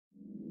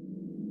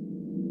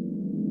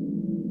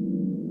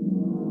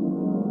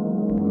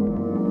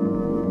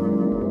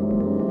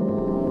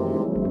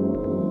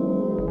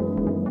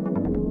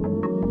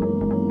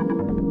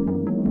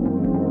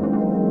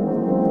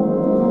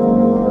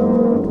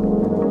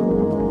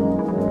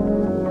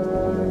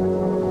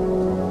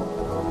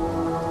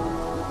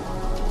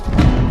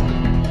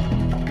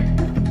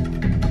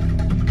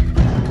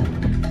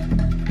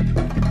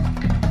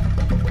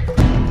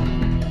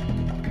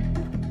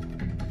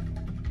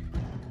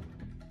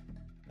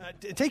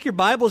Take your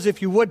Bibles,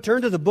 if you would,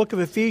 turn to the book of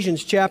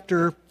Ephesians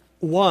chapter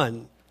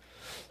 1.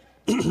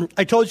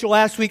 I told you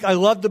last week I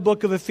love the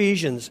book of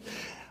Ephesians.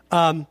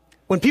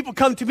 When people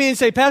come to me and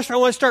say, Pastor, I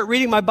want to start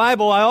reading my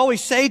Bible, I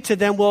always say to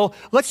them, well,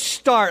 let's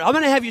start. I'm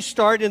going to have you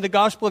start in the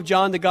Gospel of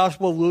John, the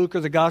Gospel of Luke,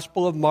 or the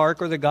Gospel of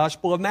Mark, or the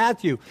Gospel of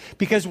Matthew.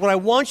 Because what I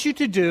want you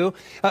to do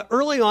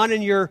early on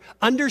in your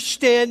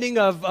understanding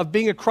of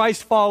being a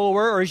Christ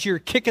follower, or as you're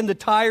kicking the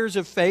tires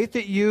of faith,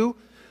 that you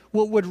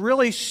would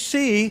really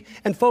see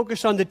and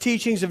focus on the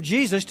teachings of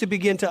Jesus to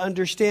begin to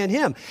understand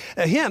him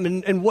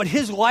and what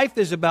his life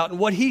is about and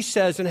what he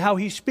says and how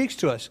he speaks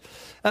to us.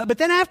 But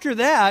then after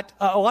that,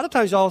 a lot of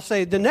times I'll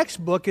say the next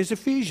book is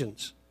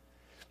Ephesians.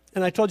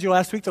 And I told you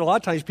last week that a lot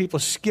of times people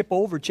skip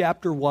over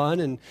chapter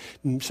 1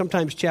 and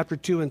sometimes chapter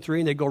 2 and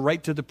 3, and they go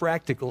right to the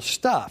practical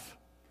stuff.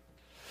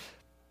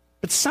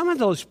 But some of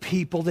those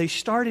people, they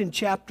start in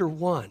chapter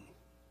 1.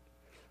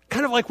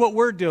 Kind of like what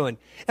we're doing.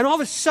 And all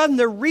of a sudden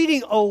they're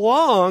reading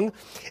along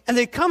and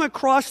they come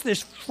across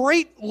this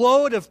freight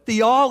load of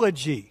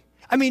theology.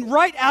 I mean,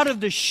 right out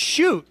of the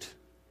chute.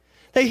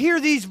 They hear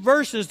these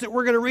verses that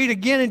we're going to read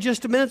again in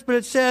just a minute, but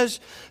it says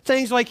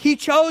things like, He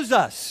chose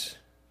us.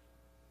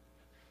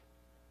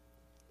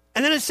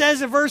 And then it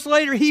says a verse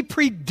later, He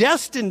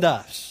predestined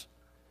us.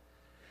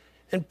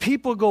 And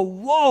people go,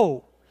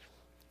 whoa.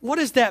 What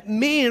does that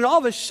mean? And all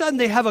of a sudden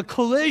they have a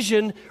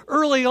collision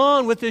early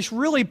on with this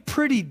really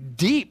pretty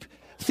deep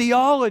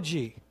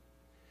theology.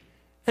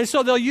 And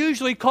so they'll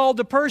usually call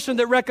the person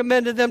that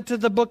recommended them to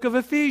the book of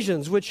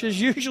Ephesians, which is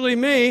usually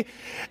me.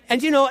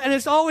 And, and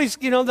it's always,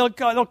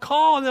 they'll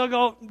call and they'll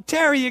go,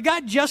 Terry, you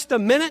got just a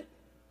minute?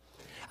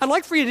 I'd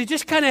like for you to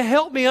just kind of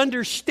help me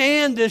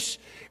understand this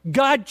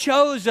God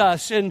chose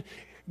us and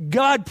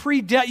God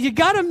predestined. You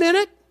got a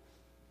minute?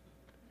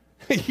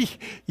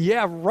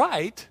 Yeah,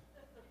 right.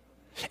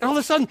 And all of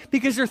a sudden,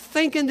 because they're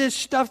thinking this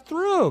stuff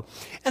through,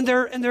 and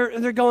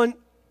they're going,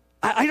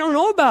 I don't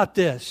know about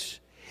this.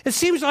 It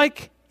seems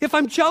like if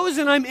I'm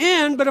chosen, I'm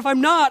in, but if I'm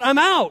not, I'm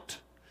out.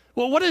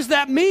 Well, what does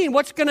that mean?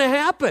 What's going to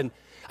happen?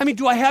 I mean,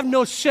 do I have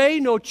no say,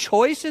 no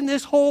choice in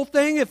this whole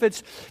thing if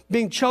it's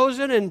being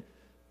chosen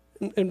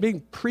and being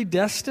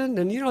predestined?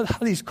 And you know how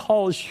these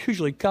calls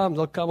usually come.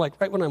 They'll come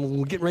like right when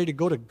I'm getting ready to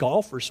go to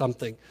golf or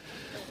something.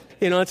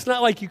 It's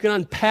not like you can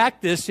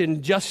unpack this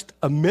in just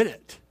a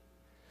minute.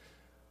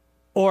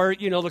 Or,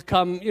 they'll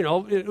come,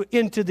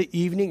 into the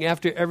evening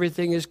after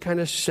everything is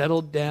kind of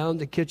settled down,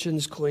 the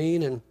kitchen's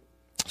clean, and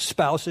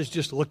spouse has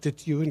just looked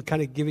at you and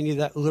kind of giving you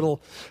that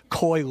little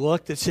coy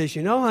look that says,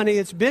 honey,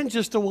 it's been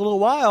just a little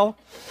while.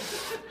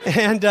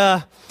 And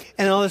all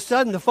of a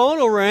sudden the phone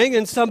will ring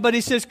and somebody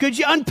says, could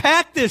you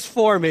unpack this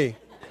for me?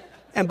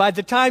 And by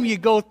the time you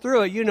go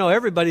through it,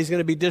 everybody's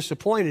going to be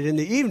disappointed in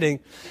the evening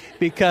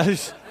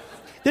because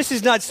this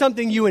is not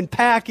something you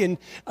unpack in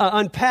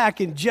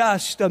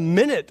just a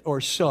minute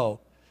or so.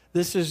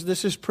 This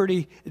is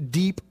pretty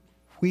deep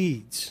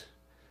weeds.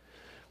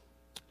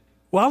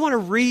 Well, I want to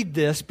read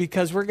this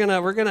because we're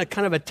gonna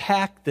kind of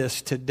attack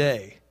this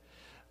today,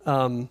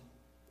 and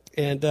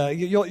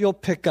you'll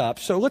pick up.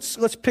 So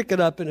let's pick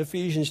it up in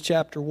Ephesians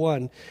chapter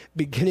 1,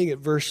 beginning at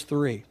verse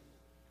 3.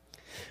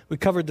 We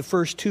covered the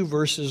first 2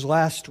 verses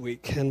last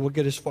week, and we'll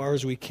get as far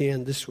as we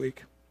can this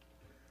week.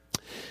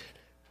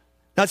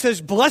 Now it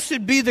says,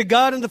 blessed be the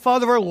God and the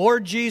Father of our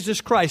Lord Jesus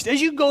Christ. As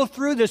you go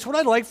through this, what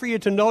I'd like for you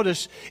to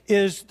notice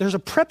is there's a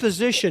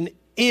preposition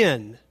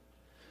in.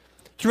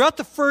 Throughout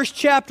the first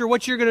chapter,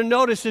 what you're going to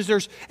notice is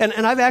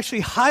and I've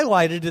actually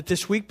highlighted it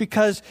this week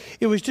because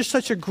it was just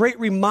such a great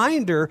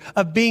reminder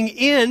of being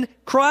in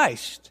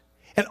Christ.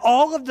 And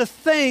all of the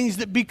things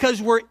that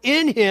because we're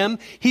in Him,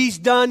 He's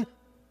done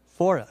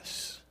for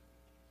us.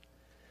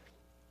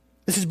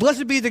 It says,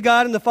 blessed be the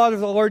God and the Father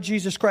of the Lord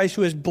Jesus Christ,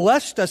 who has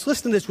blessed us,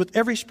 listen to this, with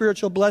every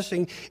spiritual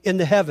blessing in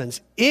the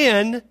heavens,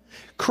 in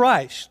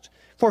Christ.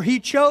 For He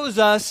chose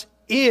us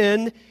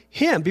in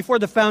Him before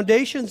the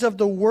foundations of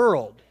the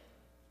world.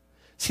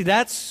 See,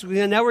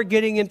 now we're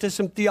getting into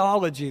some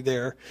theology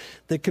there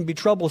that can be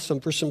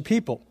troublesome for some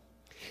people.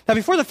 Now,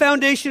 before the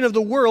foundation of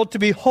the world, to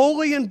be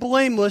holy and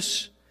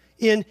blameless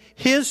in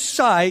His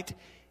sight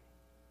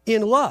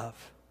in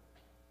love.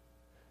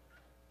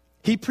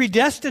 He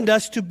predestined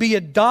us to be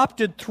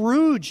adopted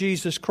through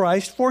Jesus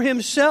Christ for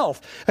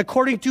Himself,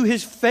 according to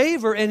His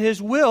favor and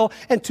His will,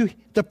 and to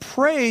the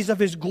praise of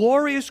His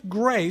glorious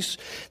grace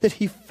that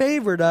He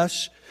favored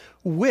us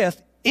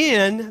with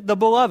in the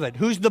Beloved.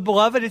 Who's the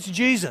Beloved? It's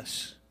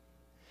Jesus.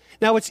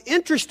 Now, it's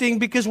interesting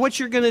because what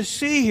you're going to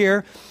see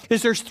here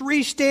is there's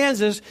 3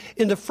 stanzas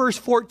in the first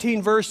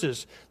 14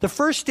 verses. The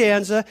first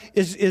stanza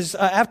is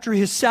after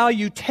His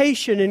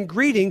salutation and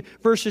greeting,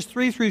 verses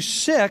 3 through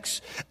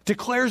 6,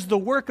 declares the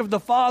work of the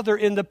Father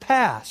in the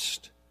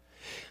past.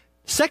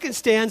 Second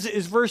stanza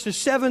is verses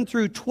 7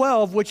 through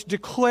 12, which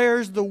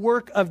declares the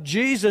work of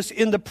Jesus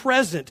in the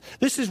present.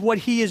 This is what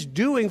He is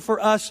doing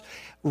for us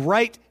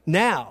right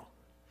now.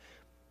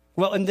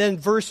 Well, and then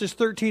verses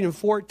 13 and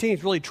 14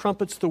 really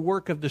trumpets the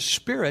work of the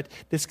Spirit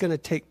that's going to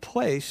take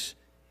place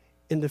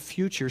in the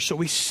future. So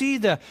we see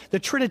the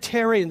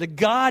Trinitarian, the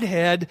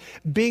Godhead,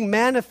 being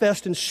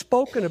manifest and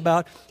spoken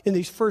about in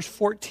these first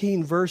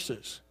 14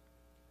 verses.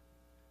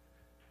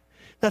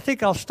 And I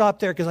think I'll stop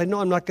there because I know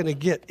I'm not going to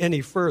get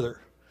any further.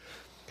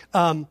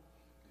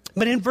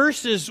 But in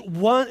verses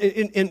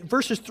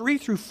 3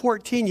 through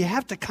 14, you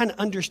have to kind of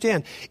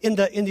understand, in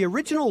the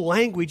original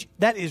language,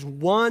 that is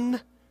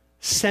one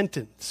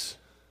sentence.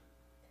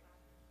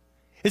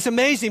 It's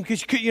amazing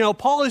because,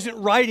 Paul isn't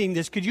writing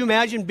this. Could you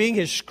imagine being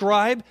his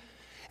scribe?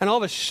 And all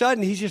of a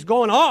sudden, he's just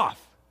going off.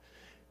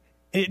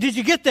 Did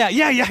you get that?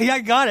 Yeah, I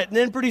got it. And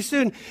then pretty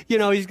soon,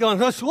 he's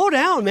going, oh, slow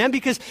down, man,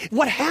 because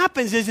what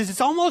happens is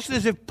it's almost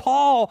as if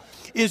Paul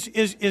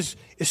is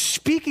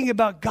speaking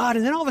about God,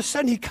 and then all of a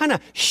sudden he kind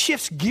of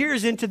shifts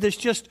gears into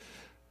this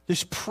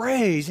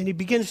praise, and he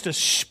begins to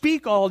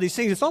speak all these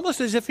things. It's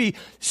almost as if he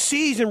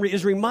sees and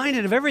is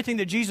reminded of everything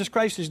that Jesus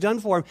Christ has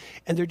done for him,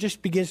 and there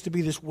just begins to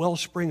be this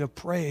wellspring of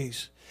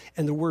praise.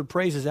 And the word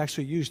praise is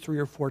actually used 3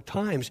 or 4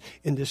 times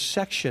in this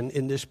section,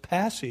 in this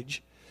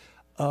passage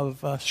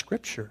of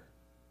Scripture.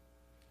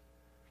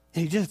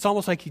 And it's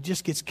almost like he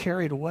just gets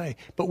carried away.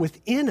 But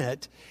within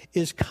it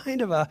is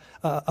kind of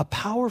a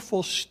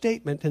powerful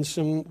statement and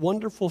some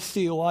wonderful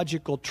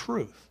theological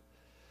truth.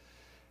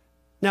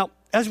 Now,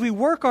 as we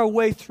work our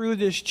way through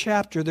this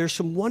chapter, there's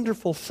some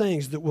wonderful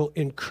things that will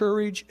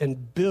encourage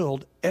and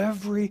build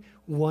every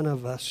one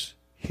of us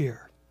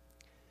here.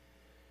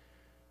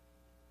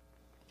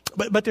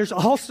 But there's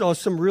also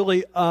some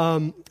really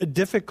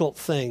difficult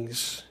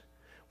things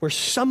where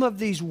some of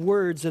these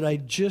words that I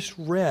just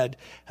read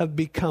have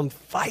become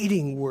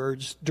fighting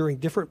words during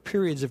different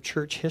periods of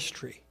church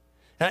history,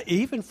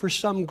 even for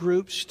some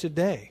groups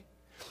today.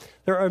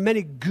 There are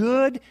many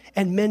good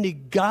and many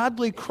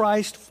godly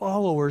Christ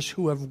followers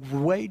who have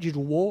waged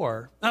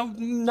war,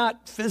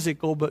 not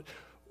physical, but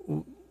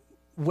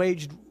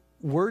waged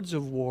words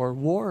of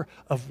war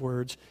of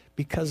words,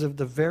 because of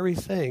the very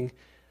thing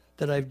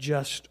that I've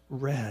just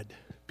read,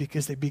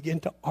 because they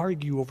begin to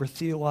argue over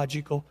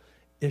theological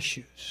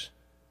issues.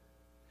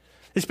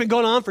 It's been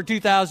going on for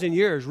 2,000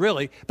 years,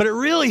 really, but it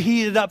really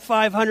heated up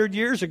 500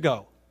 years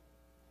ago.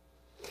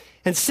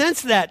 And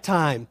since that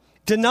time,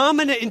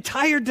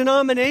 entire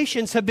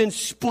denominations have been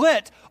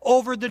split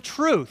over the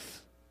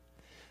truth.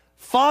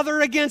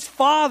 Father against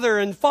father,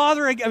 and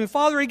father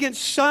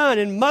against son,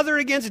 and mother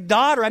against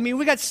daughter.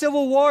 We got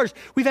civil wars.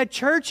 We've had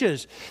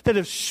churches that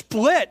have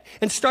split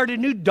and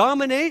started new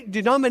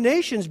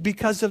denominations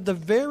because of the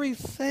very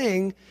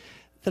thing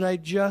that I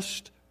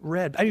just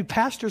read.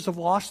 Pastors have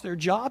lost their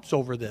jobs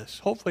over this.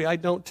 Hopefully I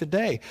don't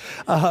today.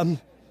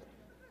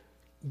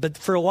 But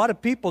for a lot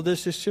of people,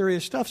 this is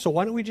serious stuff. So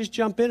why don't we just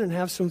jump in and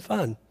have some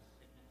fun?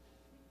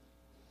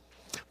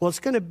 Well, it's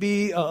going to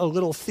be a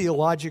little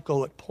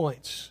theological at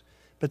points,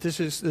 but this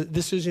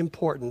is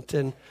important.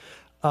 And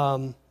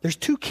there's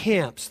 2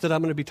 camps that I'm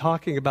going to be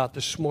talking about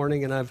this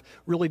morning, and I've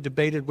really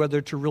debated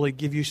whether to really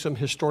give you some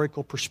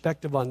historical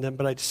perspective on them,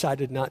 but I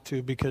decided not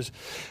to because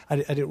I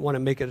didn't want to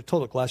make it a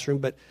total classroom.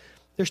 But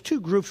there's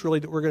 2 groups really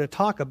that we're going to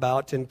talk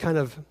about, and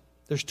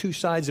there's 2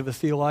 sides of a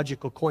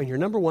theological coin here.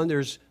 Number one,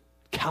 there's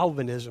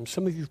Calvinism.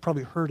 Some of you have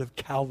probably heard of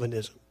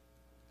Calvinism.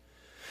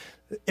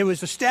 It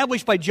was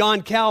established by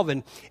John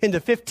Calvin in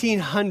the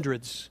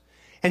 1500s.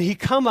 And he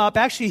came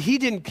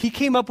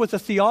up with a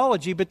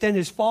theology, but then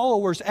his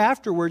followers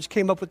afterwards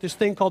came up with this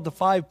thing called the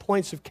 5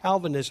 points of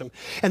Calvinism.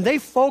 And they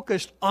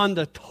focused on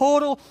the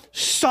total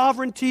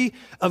sovereignty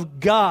of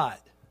God.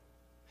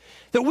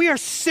 That we are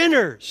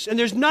sinners, and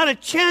there's not a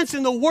chance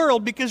in the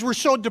world because we're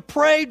so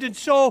depraved and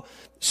so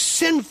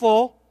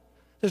sinful,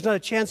 there's not a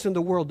chance in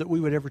the world that we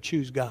would ever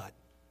choose God.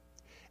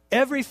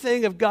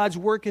 Everything of God's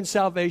work in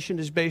salvation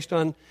is based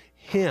on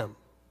Him.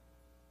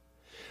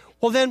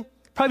 Well, then,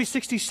 probably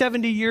 60,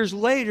 70 years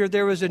later,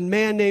 there was a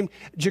man named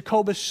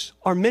Jacobus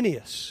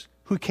Arminius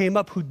who came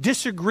up, who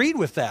disagreed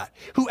with that,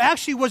 who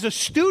actually was a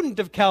student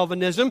of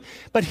Calvinism,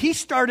 but he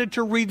started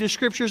to read the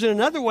Scriptures in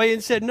another way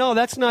and said, no,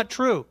 that's not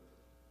true.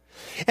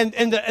 And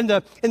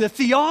the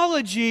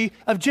theology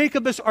of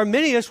Jacobus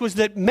Arminius was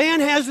that man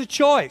has a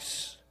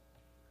choice.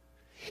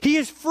 He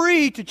is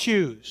free to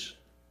choose.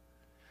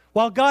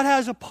 While God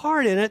has a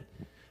part in it,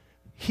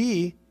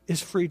 he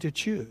is free to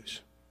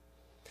choose.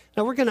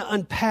 Now we're going to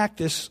unpack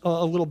this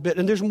a little bit,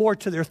 and there's more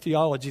to their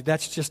theology.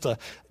 That's just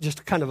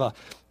kind of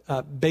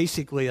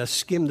basically a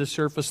skim the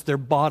surface, their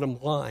bottom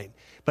line.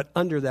 But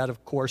under that,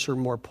 of course, are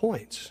more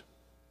points.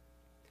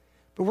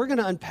 But we're going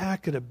to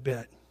unpack it a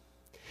bit.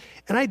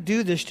 And I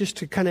do this just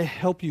to kind of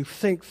help you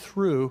think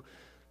through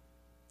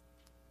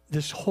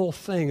this whole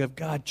thing of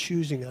God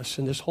choosing us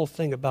and this whole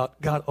thing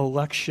about God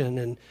election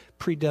and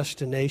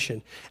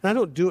predestination. And I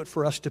don't do it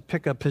for us to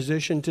pick a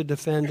position to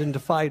defend and to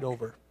fight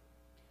over.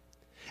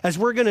 As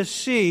we're going to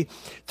see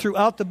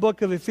throughout the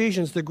book of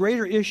Ephesians, the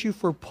greater issue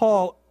for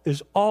Paul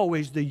is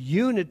always the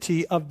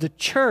unity of the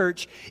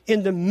church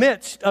in the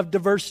midst of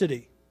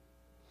diversity.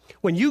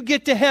 When you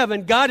get to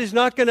heaven, God is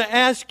not going to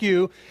ask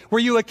you, were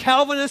you a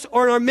Calvinist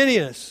or an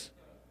Arminius?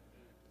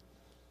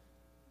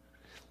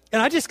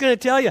 And I'm just going to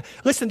tell you,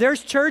 listen,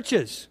 there's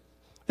churches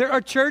There are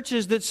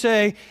churches that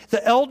say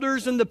the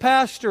elders and the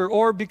pastor,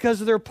 or because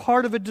they're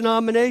part of a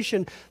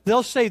denomination,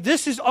 they'll say,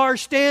 this is our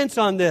stance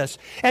on this.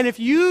 And if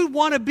you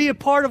want to be a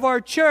part of our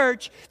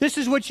church, this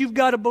is what you've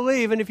got to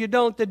believe. And if you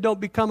don't, then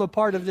don't become a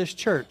part of this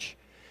church.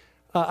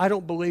 I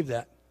don't believe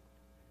that.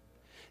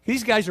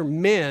 These guys are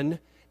men.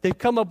 They've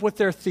come up with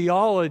their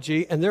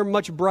theology, and they're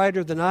much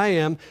brighter than I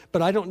am,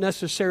 but I don't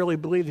necessarily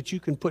believe that you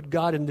can put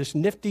God in this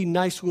nifty,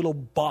 nice little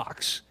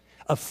box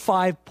of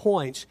 5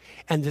 points,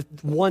 and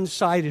that one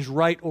side is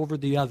right over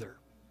the other.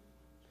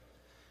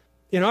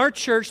 In our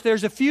church,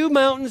 there's a few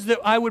mountains that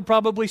I would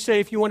probably say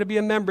if you want to be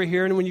a member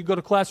here, and when you go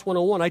to Class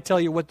 101, I tell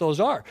you what those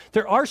are.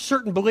 There are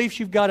certain beliefs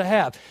you've got to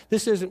have.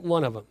 This isn't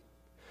one of them.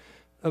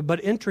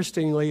 But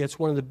interestingly, it's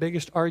one of the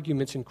biggest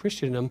arguments in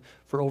Christendom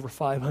for over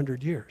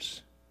 500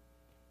 years.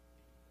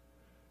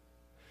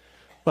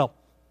 Well,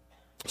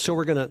 so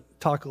we're going to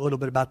talk a little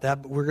bit about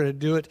that, but we're going to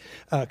do it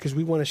because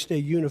we want to stay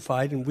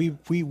unified, and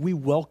we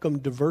welcome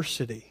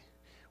diversity.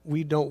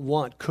 We don't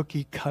want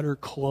cookie-cutter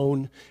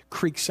clone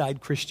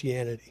Creekside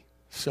Christianity.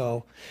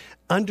 So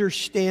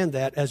understand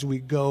that as we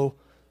go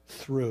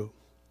through.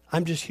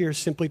 I'm just here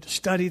simply to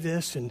study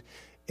this and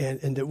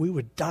that we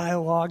would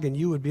dialogue and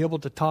you would be able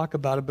to talk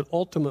about it, but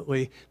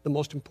ultimately the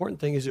most important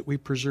thing is that we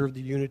preserve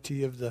the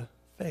unity of the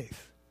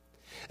faith.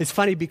 It's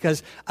funny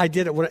because I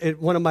did it,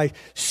 one of my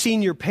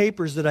senior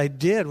papers that I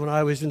did when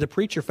I was in the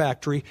Preacher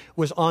Factory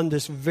was on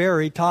this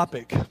very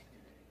topic.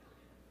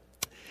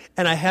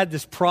 And I had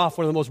this prof,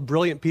 one of the most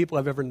brilliant people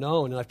I've ever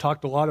known, and I've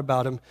talked a lot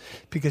about him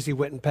because he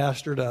went and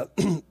pastored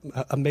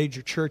a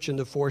major church in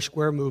the Four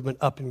Square movement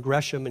up in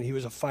Gresham, and he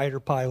was a fighter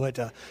pilot,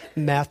 a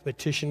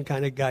mathematician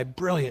kind of guy,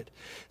 brilliant.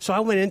 So I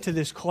went into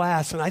this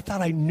class, and I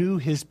thought I knew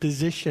his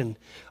position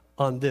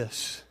on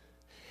this.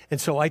 And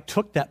so I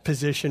took that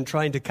position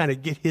trying to kind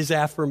of get his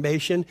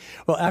affirmation.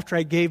 Well, after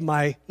I gave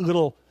my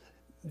little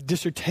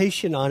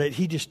dissertation on it,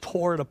 he just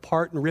tore it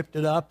apart and ripped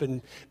it up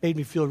and made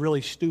me feel really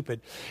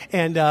stupid.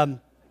 And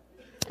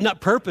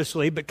not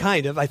purposely, but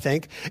kind of, I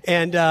think.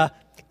 And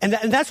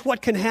that's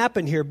what can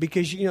happen here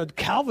because, you know, the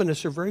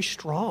Calvinists are very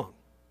strong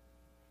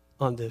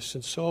on this,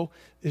 and so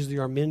is the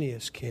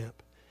Arminius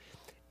camp.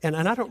 And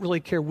I don't really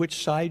care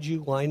which side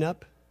you line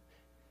up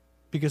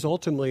because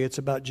ultimately it's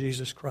about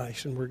Jesus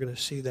Christ, and we're going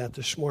to see that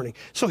this morning.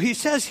 So he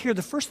says here,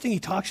 the first thing he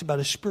talks about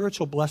is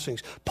spiritual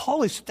blessings.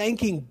 Paul is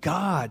thanking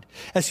God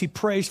as he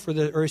prays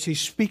or as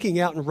he's speaking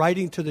out and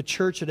writing to the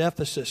church at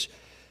Ephesus.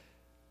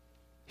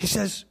 He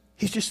says,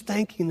 he's just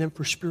thanking them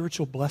for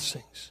spiritual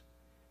blessings.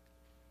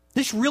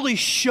 This really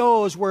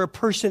shows where a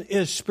person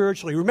is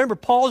spiritually. Remember,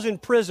 Paul's in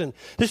prison.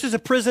 This is a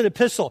prison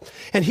epistle.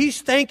 And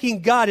he's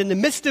thanking God in the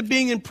midst of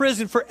being in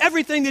prison for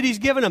everything that he's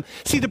given him.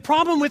 See, the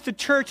problem with the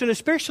church, and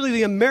especially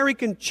the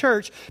American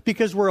church,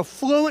 because we're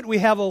affluent, we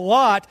have a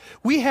lot,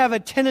 we have a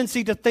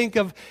tendency to think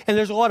of, and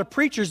there's a lot of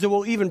preachers that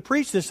will even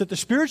preach this, that the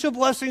spiritual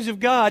blessings of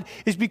God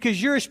is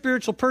because you're a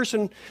spiritual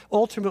person,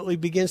 ultimately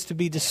begins to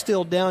be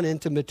distilled down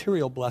into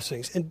material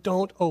blessings. And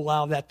don't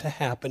allow that to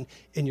happen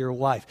in your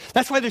life.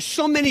 That's why there's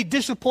so many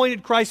disappointed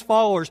Christ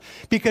followers,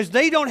 because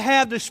they don't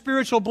have the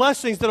spiritual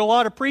blessings that a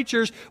lot of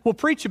preachers will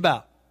preach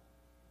about,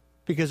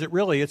 because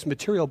it's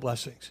material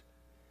blessings.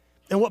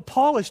 And what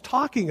Paul is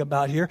talking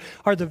about here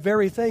are the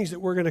very things that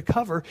we're going to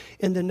cover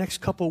in the next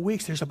couple of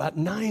weeks. There's about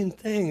 9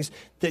 things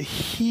that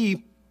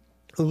he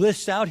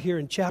lists out here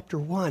in chapter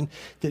 1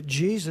 that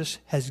Jesus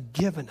has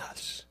given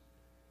us.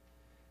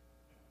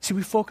 See,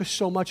 we focus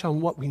so much on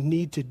what we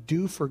need to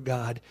do for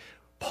God.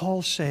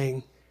 Paul's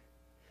saying,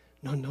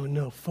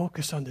 no.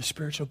 Focus on the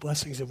spiritual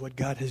blessings of what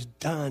God has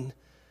done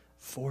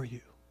for you.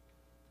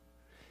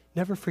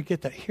 Never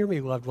forget that. Hear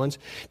me, loved ones.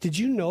 Did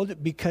you know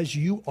that because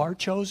you are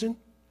chosen,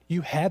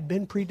 you have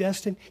been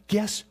predestined?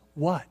 Guess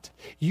what?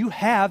 You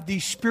have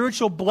these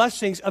spiritual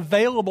blessings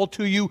available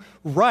to you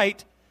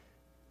right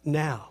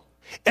now.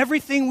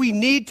 Everything we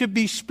need to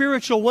be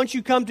spiritual once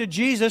you come to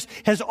Jesus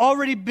has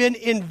already been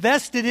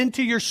invested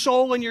into your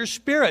soul and your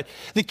spirit.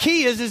 The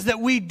key is that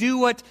we do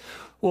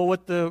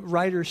what the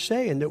writers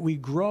say, and that we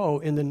grow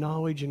in the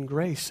knowledge and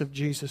grace of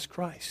Jesus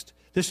Christ.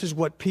 This is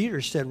what Peter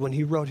said when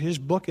he wrote his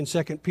book in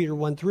 2 Peter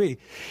 1:3.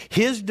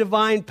 His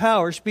divine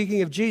power,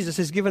 speaking of Jesus,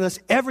 has given us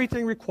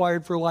everything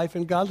required for life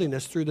and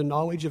godliness through the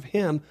knowledge of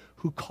him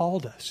who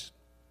called us.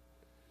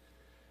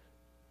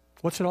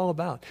 What's it all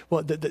about?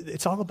 Well,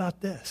 it's all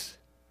about this.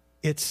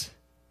 It's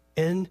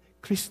en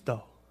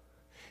Cristo.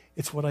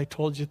 It's what I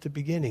told you at the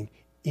beginning.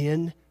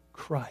 In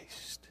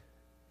Christ.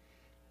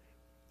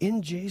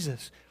 In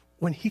Jesus.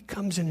 When he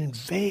comes and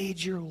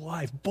invades your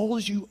life,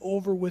 bowls you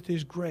over with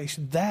his grace,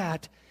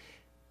 that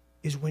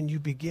is when you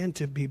begin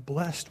to be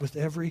blessed with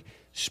every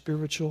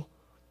spiritual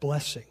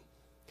blessing.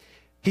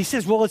 He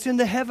says, well, it's in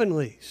the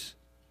heavenlies.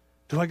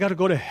 Do I got to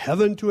go to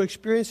heaven to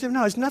experience him?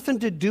 No, it has nothing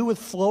to do with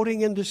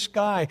floating in the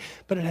sky,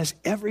 but it has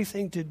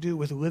everything to do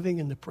with living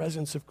in the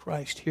presence of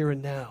Christ here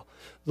and now,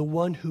 the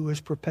one who is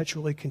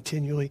perpetually,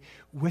 continually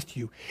with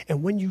you.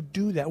 And when you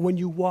do that, when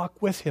you walk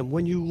with him,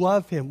 when you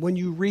love him, when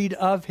you read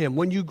of him,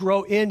 when you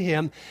grow in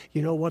him,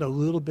 you know what? A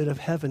little bit of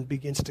heaven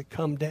begins to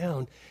come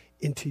down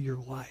into your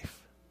life.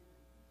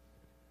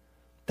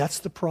 That's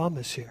the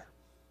promise here.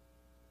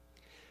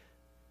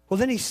 Well,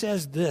 then he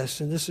says this,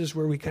 and this is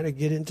where we kind of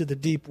get into the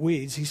deep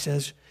weeds. He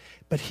says,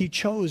 but he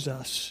chose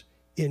us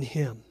in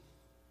him.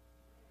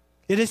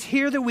 It is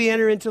here that we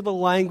enter into the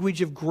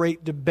language of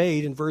great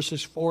debate in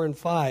verses 4 and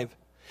 5.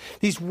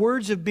 These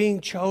words of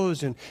being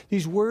chosen,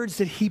 these words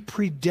that he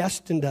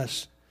predestined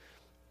us.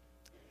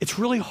 It's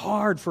really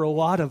hard for a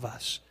lot of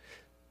us.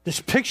 This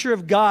picture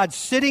of God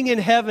sitting in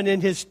heaven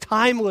in his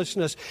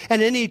timelessness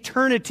and in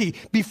eternity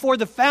before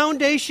the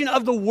foundation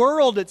of the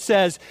world, it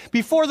says,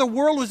 before the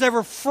world was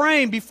ever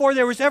framed, before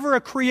there was ever a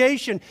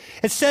creation,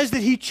 it says that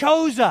he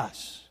chose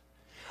us.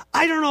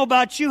 I don't know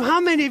about you.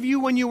 How many of you,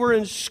 when you were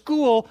in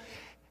school,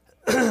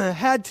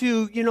 had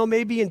to,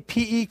 maybe in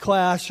PE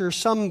class or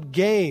some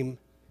game,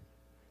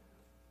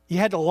 you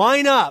had to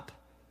line up,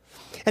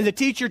 and the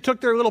teacher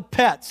took their little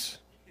pets,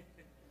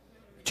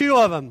 2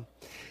 of them,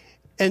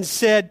 and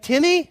said,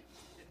 Timmy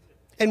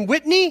and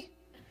Whitney,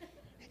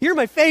 you're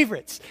my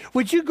favorites.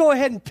 Would you go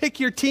ahead and pick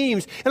your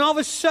teams? And all of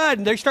a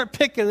sudden, they start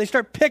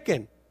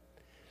picking.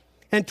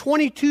 And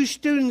 22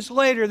 students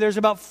later, there's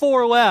about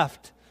 4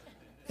 left,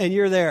 and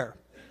you're there.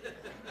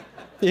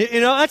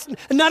 That's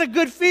not a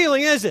good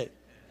feeling, is it?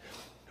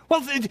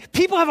 Well,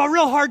 people have a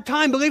real hard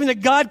time believing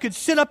that God could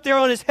sit up there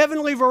on his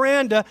heavenly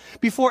veranda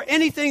before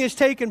anything has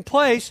taken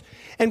place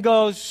and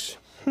goes,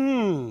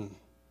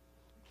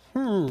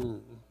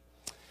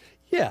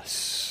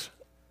 yes,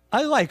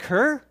 I like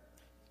her.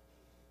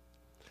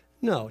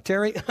 No,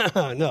 Terry,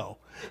 no.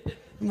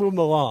 Move them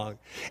along.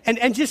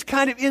 And just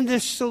kind of in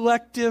this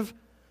selective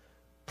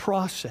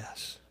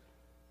process.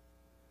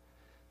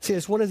 See,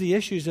 it's one of the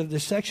issues of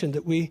this section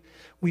that we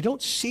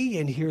don't see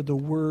in here the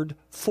word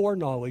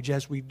foreknowledge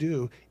as we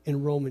do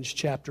in Romans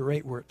chapter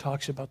 8, where it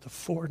talks about the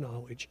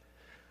foreknowledge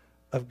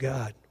of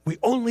God. We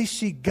only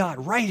see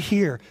God right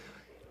here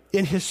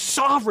in his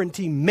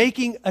sovereignty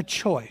making a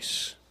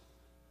choice.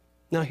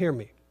 Now hear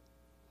me.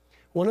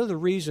 One of the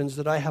reasons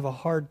that I have a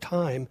hard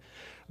time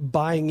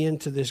buying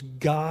into this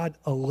God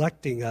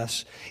electing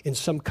us in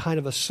some kind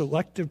of a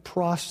selective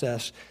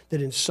process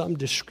that in some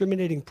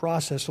discriminating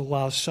process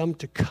allows some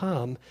to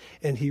come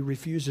and he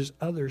refuses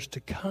others to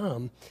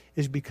come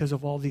is because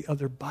of all the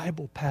other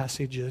Bible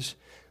passages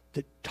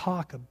that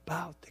talk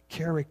about the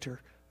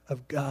character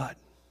of God.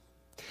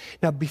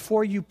 Now,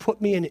 before you put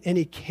me in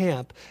any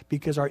camp,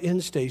 because our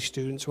in-stage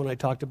students, when I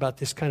talked about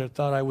this, kind of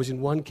thought I was in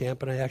one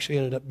camp, and I actually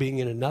ended up being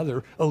in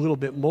another a little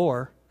bit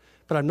more.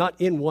 But I'm not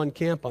in one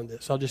camp on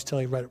this. I'll just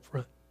tell you right up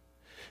front.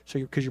 So,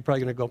 because you're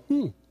probably going to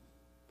go,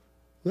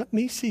 let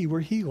me see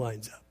where he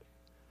lines up.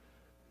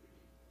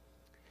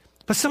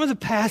 But some of the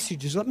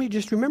passages, let me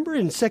just remember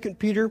in 2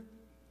 Peter,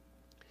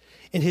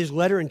 in his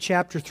letter in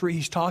chapter 3,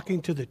 he's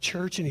talking to the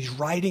church and he's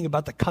writing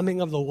about the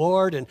coming of the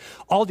Lord, and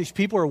all these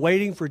people are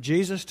waiting for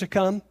Jesus to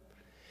come.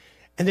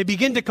 And they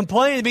begin to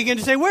complain. They begin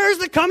to say, where's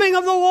the coming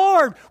of the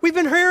Lord? We've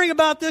been hearing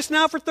about this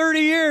now for 30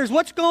 years.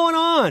 What's going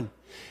on?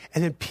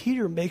 And then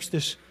Peter makes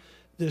this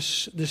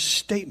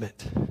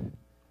statement.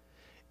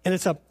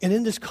 And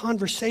in this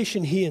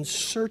conversation, he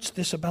inserts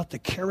this about the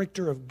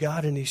character of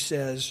God, and he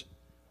says,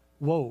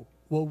 whoa.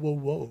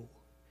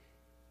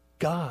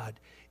 God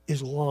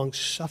is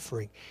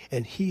long-suffering,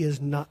 and he is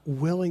not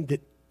willing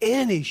that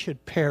any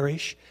should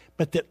perish,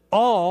 but that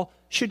all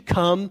should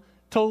come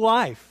to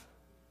life.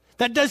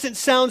 That doesn't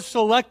sound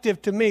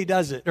selective to me,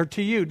 does it? Or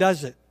to you,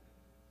 does it?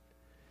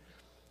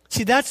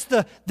 See,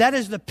 that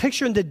is the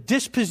picture and the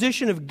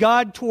disposition of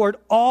God toward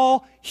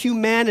all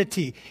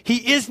humanity.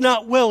 He is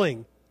not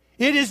willing.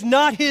 It is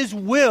not his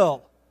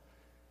will.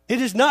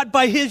 It is not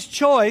by his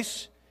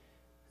choice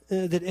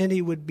that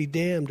any would be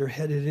damned or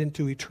headed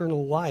into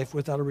eternal life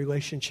without a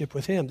relationship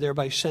with him,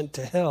 thereby sent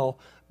to hell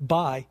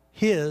by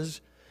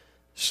his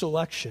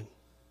selection.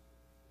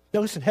 Now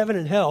listen, heaven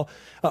and hell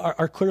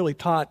are clearly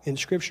taught in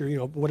Scripture,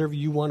 whatever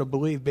you want to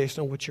believe based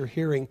on what you're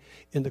hearing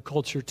in the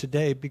culture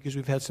today, because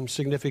we've had some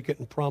significant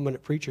and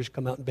prominent preachers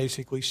come out and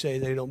basically say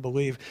they don't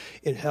believe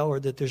in hell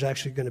or that there's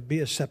actually going to be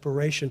a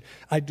separation.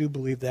 I do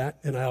believe that,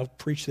 and I'll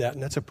preach that,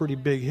 and that's a pretty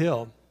big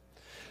hill.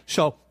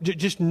 So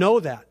just know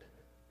that.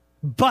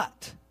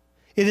 But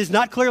it is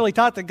not clearly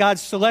taught that God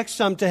selects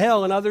some to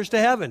hell and others to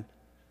heaven.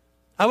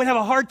 I would have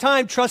a hard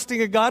time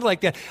trusting a God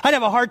like that. I'd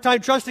have a hard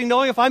time trusting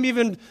knowing if I'm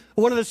even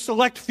one of the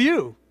select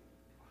few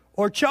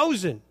or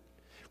chosen.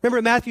 Remember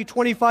in Matthew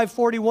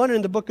 25:41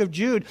 in the book of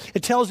Jude,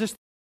 it tells us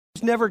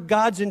it's never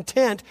God's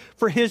intent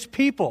for his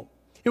people.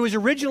 It was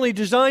originally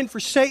designed for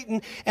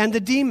Satan and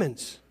the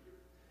demons.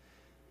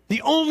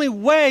 The only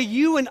way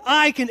you and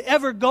I can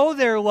ever go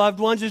there, loved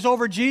ones, is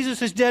over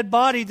Jesus' dead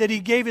body that he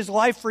gave his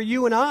life for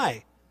you and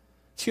I.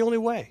 It's the only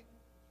way.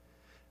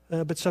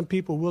 But some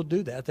people will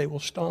do that. They will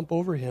stomp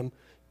over him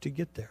to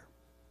get there.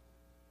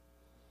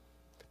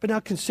 But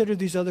now consider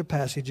these other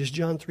passages.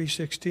 John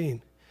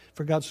 3:16.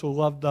 For God so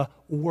loved the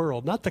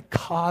world, not the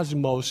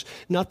cosmos,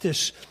 not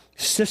this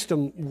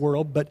system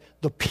world, but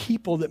the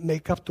people that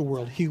make up the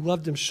world. He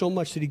loved them so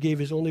much that he gave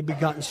his only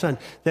begotten Son,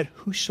 that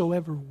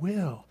whosoever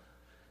will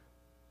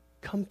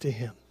come to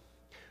him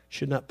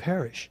should not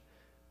perish,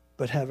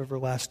 but have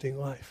everlasting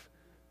life.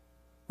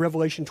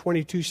 Revelation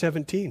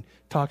 22:17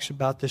 talks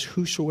about this,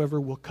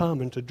 whosoever will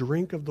come and to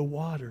drink of the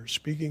water,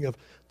 speaking of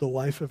the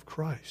life of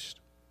Christ.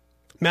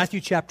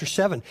 Matthew chapter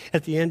 7,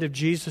 at the end of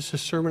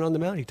Jesus' Sermon on the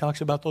Mount, he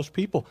talks about those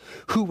people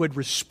who would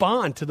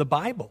respond to the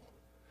Bible,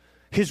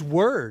 his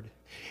word.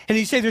 And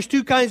he said there's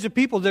two kinds of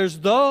people. There's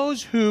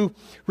those who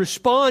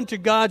respond to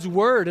God's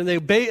word and they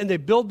obey and they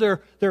build their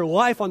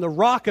life on the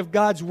rock of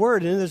God's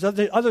word. And then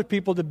there's other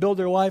people that build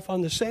their life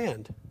on the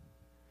sand.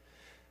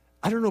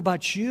 I don't know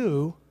about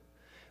you,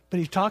 but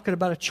he's talking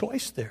about a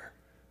choice there.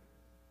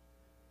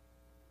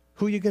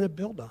 Who are you going to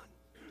build on?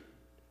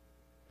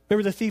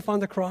 Remember the thief on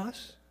the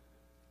cross?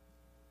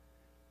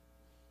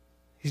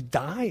 He's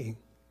dying.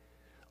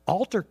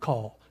 Altar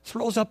call.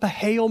 Throws up a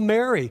Hail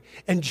Mary.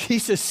 And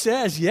Jesus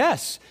says,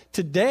 yes,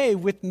 today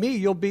with me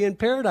you'll be in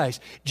paradise.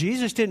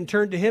 Jesus didn't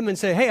turn to him and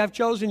say, hey, I've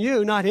chosen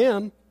you, not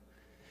him.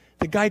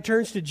 The guy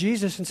turns to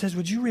Jesus and says,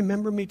 would you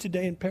remember me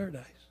today in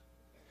paradise?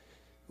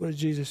 What does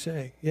Jesus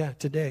say? Yeah,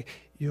 today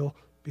you'll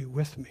be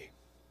with me.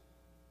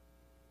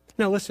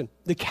 Now listen,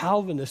 the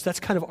Calvinists, that's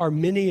kind of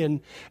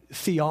Arminian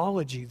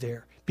theology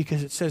there,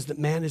 because it says that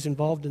man is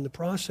involved in the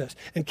process.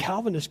 And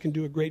Calvinists can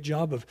do a great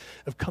job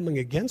of coming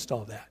against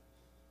all that.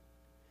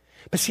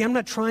 But see, I'm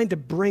not trying to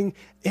bring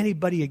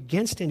anybody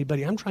against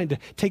anybody. I'm trying to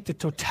take the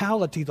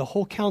totality, the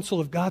whole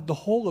counsel of God, the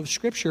whole of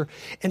Scripture,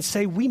 and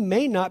say we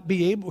may not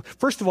be able,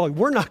 first of all,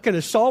 we're not going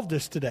to solve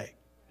this today.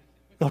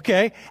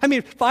 Okay?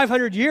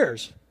 500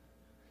 years.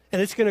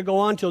 And it's going to go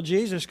on till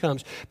Jesus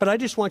comes. But I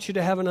just want you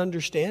to have an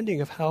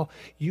understanding of how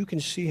you can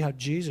see how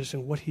Jesus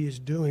and what he is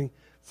doing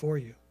for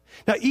you.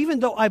 Now, even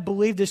though I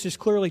believe this is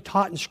clearly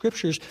taught in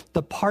Scriptures,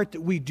 the part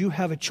that we do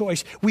have a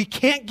choice, we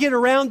can't get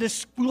around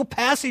this little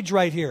passage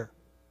right here.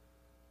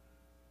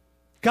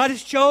 God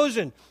has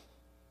chosen.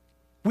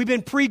 We've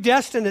been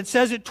predestined. It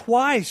says it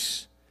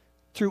twice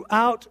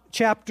throughout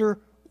chapter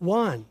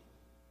 1.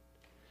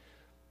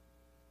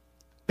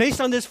 Based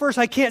on this verse,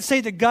 I can't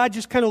say that God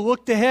just kind of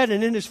looked ahead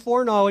and in his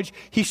foreknowledge,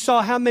 he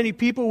saw how many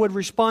people would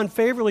respond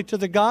favorably to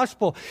the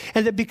gospel.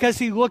 And that because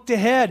he looked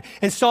ahead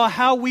and saw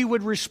how we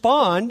would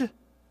respond,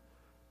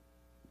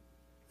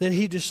 then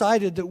he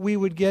decided that we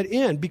would get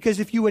in.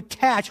 Because if you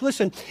attach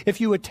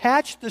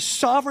the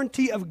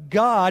sovereignty of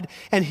God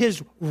and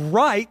his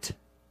right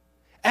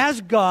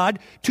as God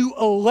to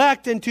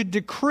elect and to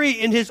decree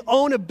in his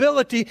own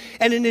ability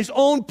and in his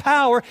own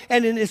power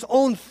and in his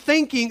own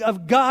thinking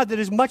of God that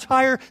is much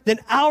higher than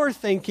our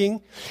thinking,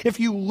 if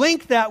you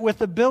link that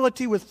with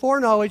ability, with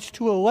foreknowledge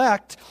to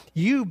elect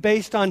you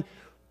based on,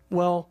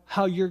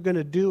 how you're going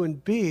to do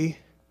and be,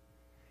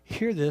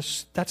 hear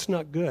this, that's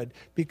not good,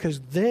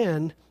 because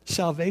then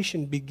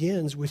salvation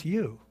begins with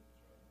you.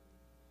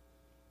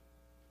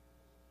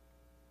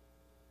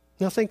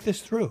 Now think this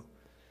through.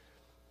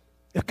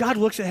 If God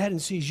looks ahead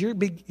and sees your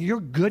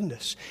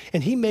goodness,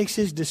 and he makes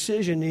his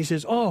decision, and he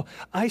says,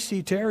 I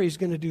see Terry's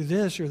going to do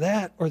this or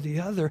that or the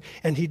other,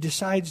 and he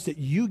decides that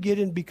you get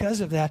in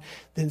because of that,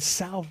 then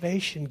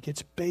salvation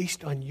gets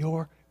based on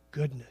your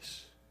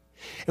goodness.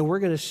 And we're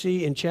going to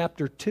see in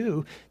chapter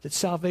 2 that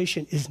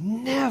salvation is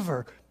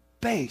never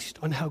based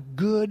on how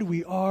good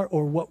we are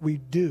or what we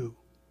do.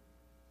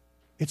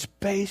 It's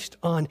based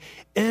on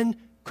en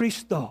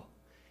Cristo,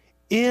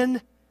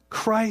 in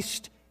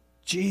Christ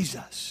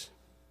Jesus.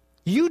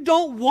 You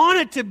don't want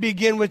it to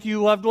begin with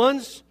you, loved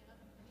ones.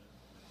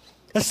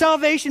 A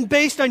salvation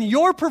based on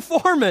your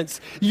performance,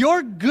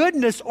 your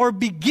goodness, or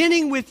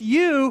beginning with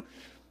you,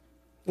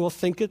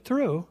 think it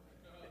through.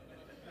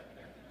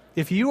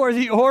 If you are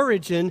the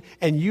origin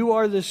and you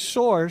are the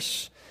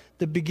source,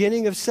 the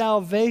beginning of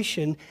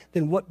salvation,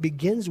 then what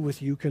begins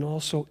with you can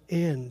also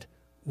end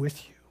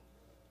with you.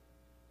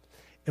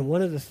 And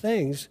one of the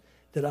things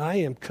that I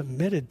am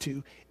committed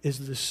to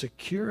is the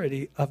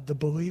security of the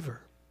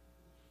believer.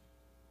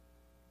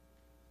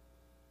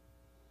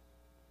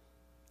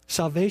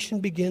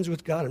 Salvation begins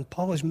with God, and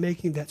Paul is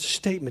making that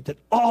statement that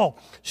all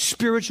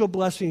spiritual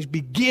blessings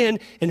begin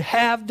and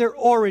have their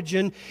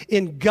origin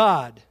in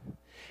God.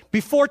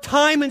 Before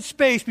time and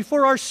space,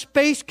 before our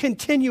space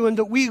continuum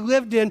that we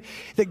lived in,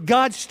 that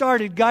God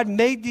started, God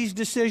made these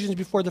decisions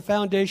before the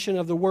foundation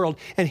of the world.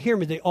 And hear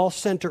me, they all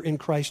center in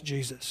Christ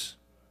Jesus.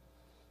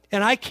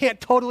 And I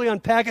can't totally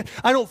unpack it.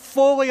 I don't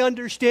fully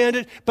understand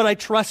it, but I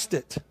trust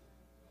it.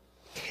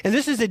 And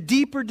this is a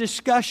deeper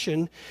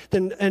discussion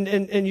than,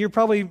 and you're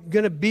probably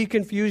going to be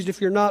confused if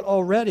you're not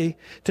already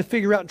to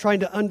figure out and trying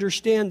to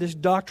understand this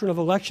doctrine of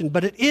election.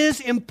 But it is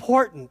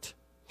important.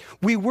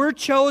 We were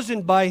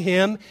chosen by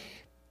him,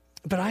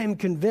 but I am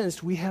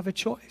convinced we have a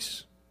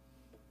choice.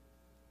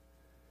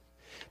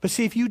 But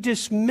see, if you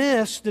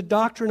dismiss the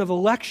doctrine of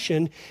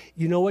election,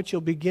 you know what?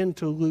 You'll begin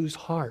to lose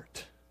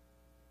heart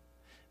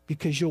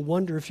because you'll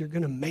wonder if you're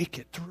going to make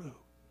it through.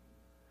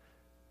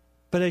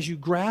 But as you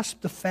grasp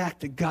the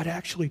fact that God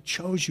actually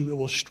chose you, it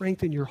will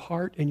strengthen your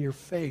heart and your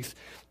faith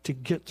to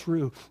get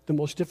through the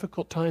most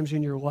difficult times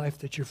in your life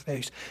that you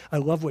face. I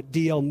love what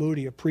D.L.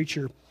 Moody, a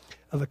preacher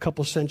of a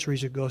couple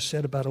centuries ago,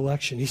 said about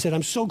election. He said,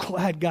 I'm so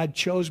glad God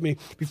chose me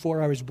before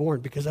I was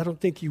born, because I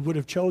don't think he would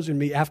have chosen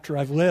me after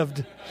I've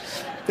lived.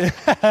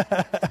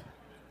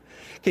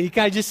 Can you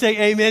kind of just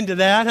say amen to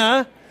that,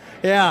 huh?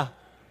 Yeah.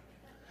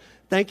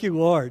 Thank you,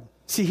 Lord.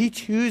 See, he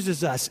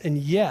chooses us, and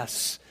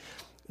yes,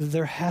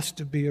 there has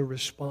to be a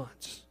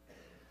response.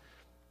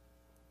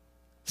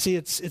 See,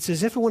 it's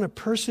as if when a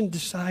person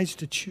decides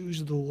to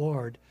choose the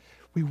Lord,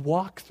 we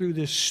walk through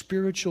this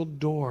spiritual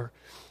door,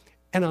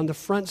 and on the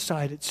front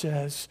side it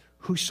says,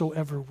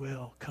 whosoever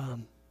will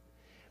come.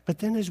 But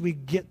then as we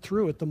get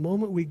through it, the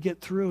moment we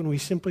get through and we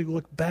simply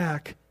look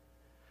back,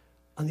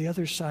 on the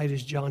other side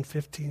is John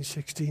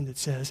 15:16 that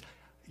says,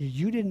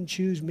 you didn't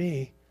choose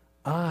me,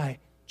 I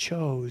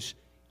chose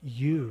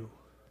you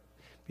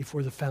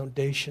before the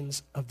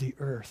foundations of the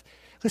earth.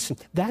 Listen,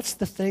 that's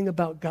the thing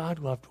about God,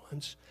 loved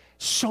ones.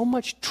 So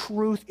much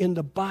truth in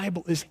the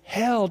Bible is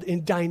held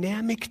in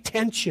dynamic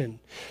tension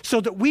so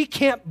that we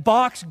can't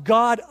box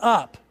God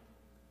up.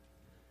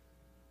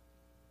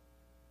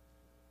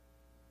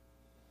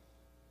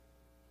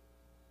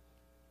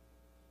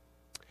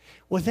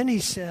 Well, then he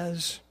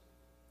says,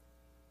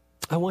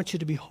 I want you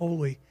to be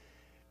holy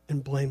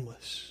and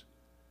blameless.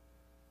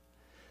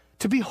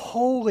 To be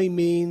holy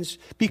means,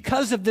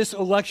 because of this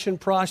election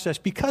process,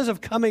 because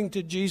of coming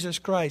to Jesus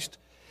Christ,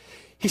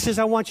 he says,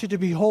 I want you to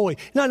be holy.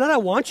 No, not I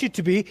want you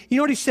to be. You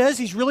know what he says?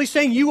 He's really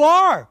saying you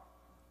are.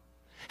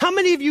 How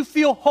many of you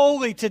feel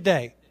holy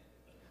today?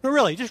 No,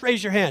 really, just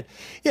raise your hand.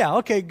 Yeah,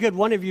 okay, good.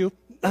 One of you.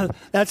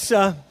 That's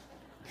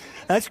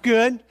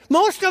good.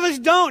 Most of us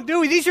don't, do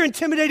we? These are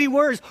intimidating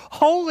words.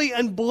 Holy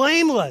and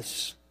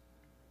blameless.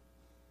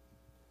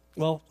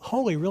 Well,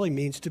 holy really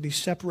means to be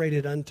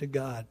separated unto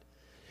God.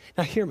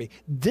 Now, hear me.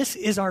 This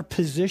is our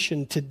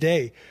position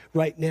today,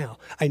 right now.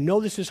 I know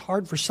this is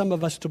hard for some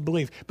of us to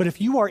believe, but if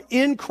you are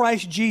in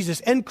Christ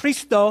Jesus, en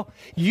Cristo,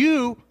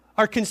 you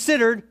are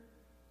considered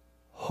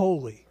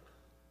holy.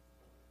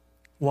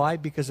 Why?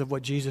 Because of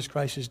what Jesus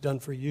Christ has done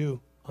for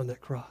you on that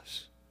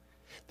cross.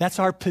 That's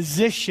our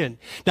position.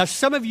 Now,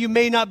 some of you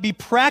may not be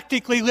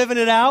practically living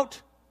it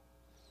out,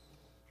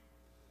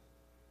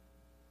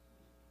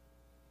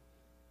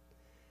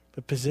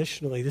 but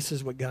positionally, this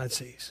is what God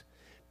sees.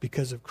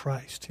 Because of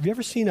Christ. Have you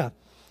ever seen a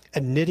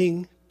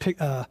knitting,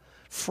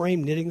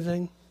 frame knitting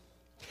thing?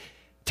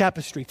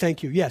 Tapestry,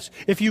 thank you, yes.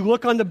 If you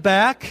look on the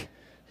back,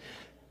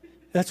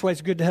 that's why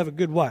it's good to have a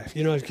good wife.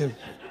 You know,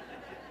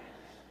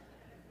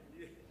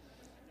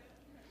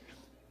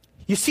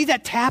 you see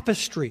that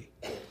tapestry.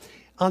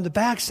 On the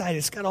back side,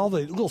 it's got all the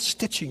little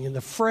stitching and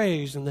the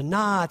frays and the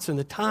knots and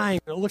the tying.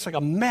 It looks like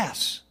a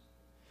mess.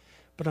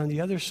 But on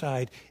the other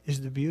side is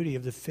the beauty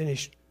of the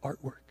finished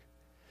artwork.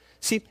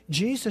 See,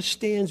 Jesus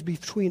stands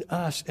between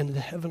us and the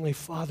Heavenly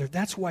Father.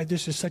 That's why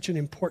this is such an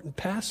important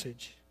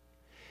passage.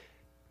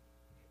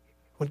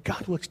 When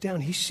God looks down,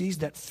 he sees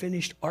that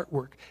finished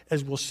artwork,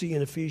 as we'll see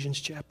in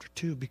Ephesians chapter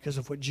 2, because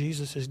of what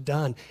Jesus has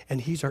done,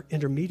 and he's our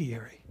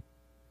intermediary.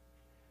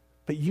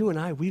 But you and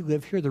I, we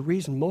live here. The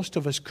reason most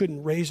of us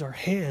couldn't raise our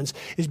hands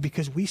is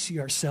because we see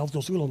ourselves,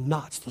 those little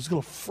knots, those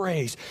little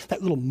frays,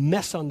 that little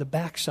mess on the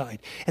backside.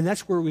 And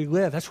that's where we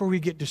live. That's where we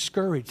get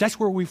discouraged. That's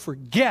where we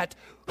forget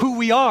who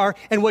we are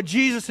and what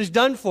Jesus has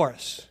done for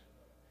us.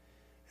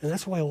 And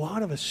that's why a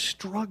lot of us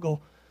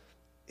struggle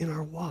in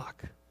our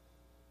walk.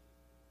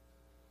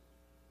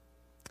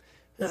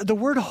 Now, the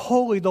word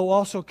holy, though,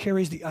 also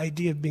carries the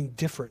idea of being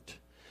different.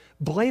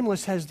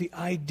 Blameless has the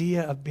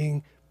idea of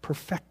being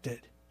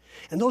perfected.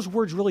 And those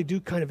words really do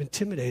kind of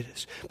intimidate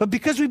us. But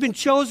because we've been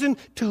chosen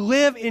to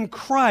live in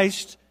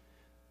Christ,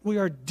 we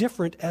are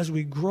different as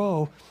we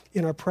grow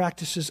in our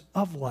practices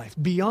of life,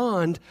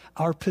 beyond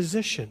our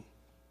position.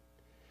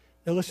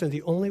 Now listen,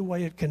 the only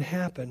way it can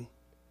happen,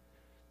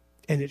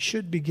 and it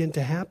should begin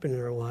to happen in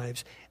our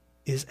lives,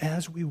 is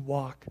as we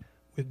walk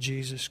with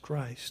Jesus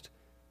Christ.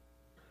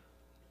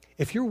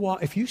 If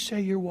you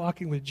say you're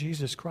walking with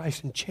Jesus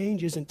Christ and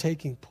change isn't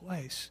taking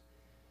place,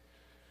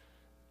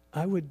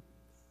 I would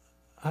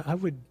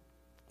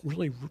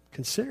really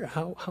consider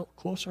how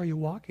close are you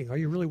walking? Are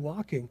you really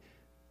walking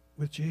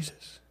with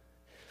Jesus?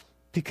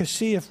 Because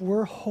see, if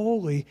we're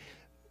holy,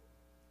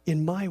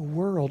 in my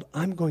world,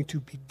 I'm going to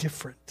be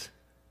different.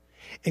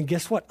 And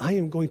guess what? I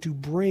am going to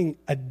bring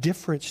a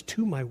difference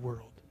to my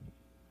world.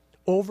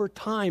 Over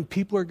time,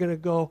 people are going to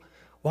go,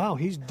 wow,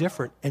 he's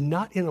different. And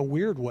not in a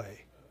weird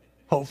way,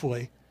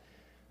 hopefully,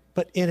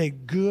 but in a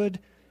good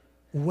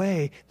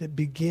way that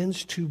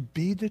begins to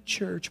be the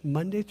church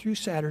Monday through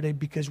Saturday,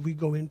 because we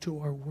go into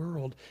our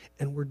world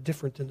and we're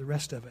different than the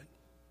rest of it.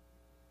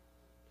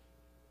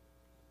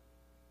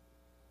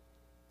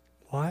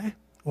 Why?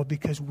 Well,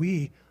 because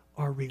we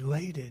are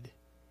related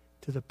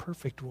to the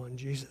perfect one,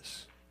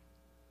 Jesus.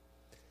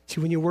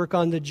 See, when you work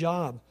on the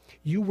job,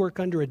 you work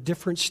under a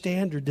different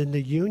standard than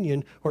the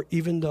union or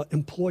even the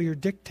employer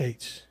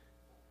dictates.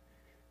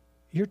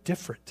 You're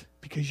different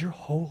because you're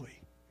holy.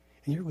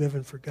 And you're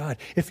living for God.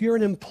 If you're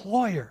an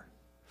employer,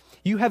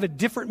 you have a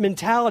different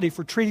mentality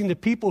for treating the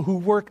people who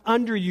work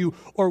under you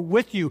or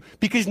with you,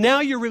 because now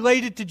you're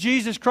related to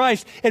Jesus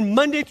Christ. And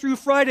Monday through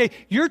Friday,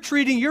 you're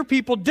treating your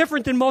people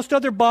different than most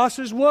other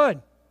bosses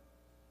would.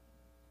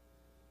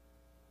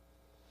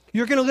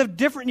 You're going to live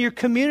different in your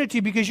community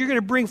because you're going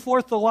to bring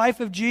forth the life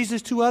of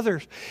Jesus to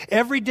others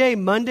every day,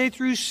 Monday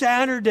through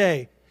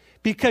Saturday,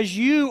 because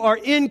you are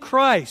in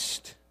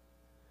Christ,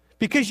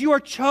 because you are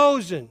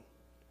chosen.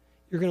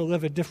 You're going to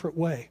live a different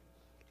way.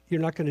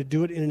 You're not going to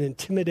do it in an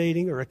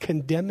intimidating or a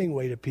condemning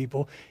way to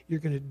people. You're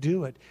going to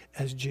do it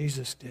as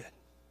Jesus did.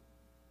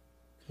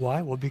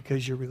 Why? Well,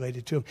 because you're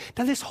related to him.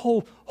 Now, this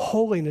whole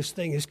holiness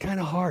thing is kind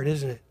of hard,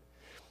 isn't it?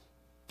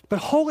 But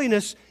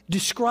holiness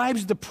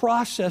describes the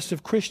process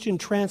of Christian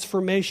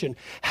transformation,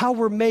 how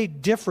we're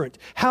made different,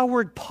 how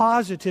we're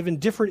positive and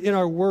different in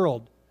our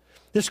world.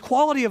 This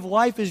quality of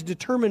life is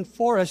determined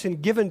for us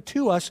and given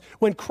to us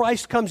when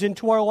Christ comes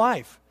into our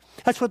life.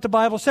 That's what the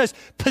Bible says,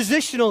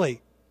 positionally.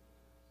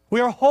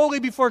 We are holy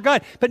before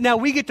God, but now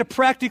we get to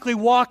practically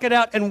walk it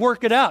out and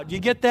work it out. You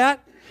get that?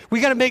 We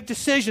got to make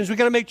decisions. We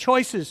got to make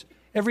choices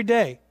every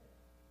day.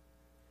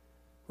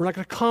 We're not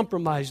going to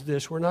compromise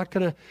this. We're not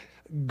going to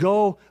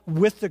go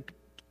with the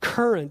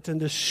current and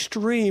the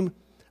stream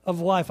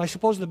of life. I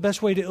suppose the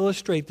best way to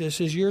illustrate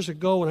this is years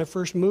ago when I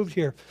first moved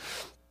here.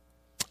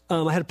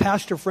 I had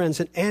pastor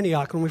friends in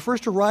Antioch. When we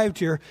first arrived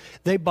here,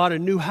 they bought a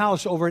new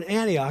house over in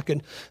Antioch,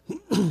 and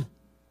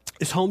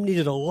this home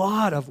needed a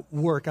lot of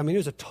work. I mean, it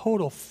was a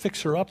total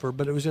fixer-upper,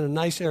 but it was in a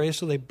nice area,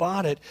 so they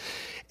bought it.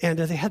 And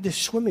they had this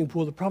swimming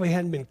pool that probably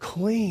hadn't been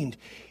cleaned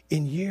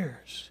in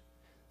years.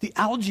 The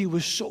algae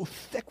was so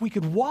thick we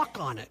could walk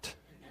on it.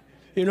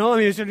 You know, I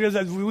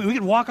mean, we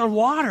could walk on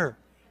water.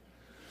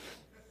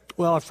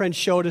 Well, our friend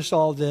showed us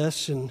all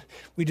this, and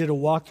we did a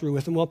walkthrough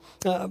with him. Well,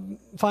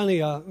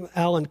 finally,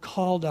 Alan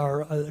called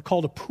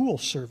a pool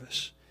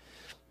service,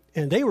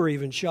 and they were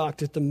even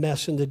shocked at the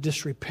mess and the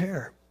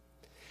disrepair.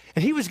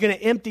 And he was going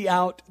to empty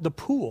out the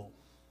pool.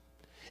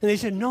 And they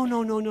said, no,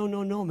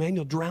 man,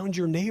 you'll drown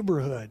your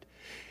neighborhood.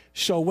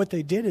 So what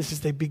they did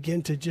is they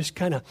began to just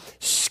kind of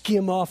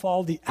skim off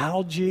all the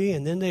algae,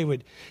 and then they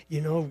would,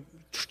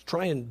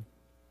 try and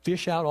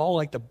fish out all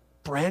like the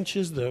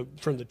branches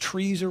from the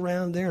trees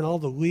around there and all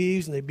the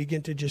leaves, and they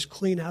begin to just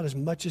clean out as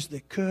much as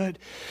they could.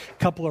 A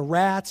couple of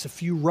rats, a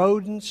few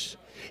rodents.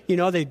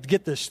 They'd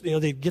get this,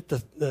 they'd get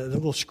the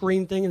little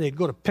screen thing, and they'd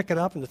go to pick it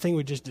up, and the thing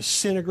would just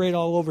disintegrate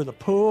all over the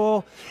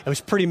pool. It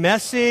was pretty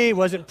messy. It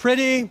wasn't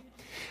pretty.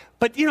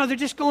 But, they're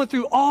just going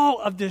through all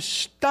of this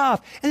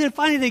stuff. And then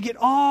finally they get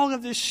all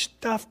of this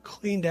stuff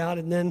cleaned out,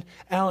 and then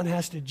Alan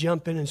has to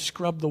jump in and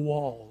scrub the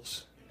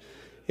walls.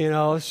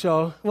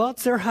 So, well,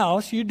 it's their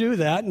house. You do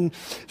that. And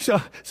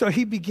so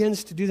he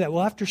begins to do that.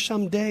 Well, after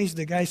some days,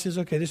 the guy says,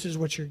 okay, this is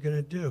what you're going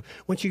to do.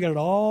 Once you got it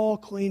all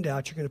cleaned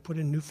out, you're going to put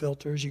in new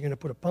filters. You're going to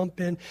put a pump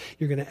in.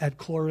 You're going to add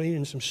chlorine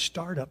and some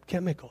startup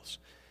chemicals.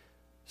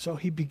 So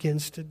he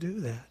begins to do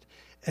that.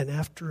 And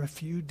after a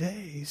few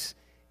days,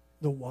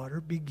 the water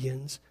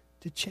begins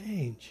to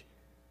change.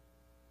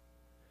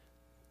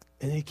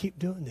 And they keep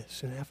doing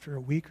this. And after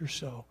a week or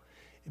so,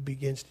 it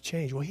begins to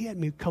change. Well, he had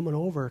me coming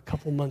over a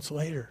couple months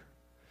later.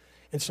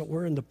 And so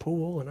we're in the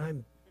pool, and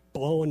I'm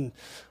blowing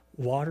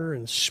water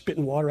and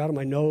spitting water out of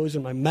my nose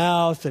and my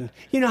mouth. And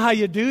you know how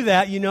you do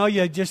that.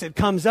 It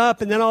comes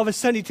up, and then all of a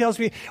sudden he tells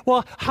me,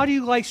 well, how do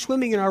you like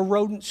swimming in our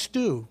rodent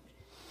stew?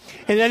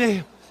 And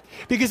then,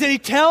 because then he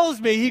tells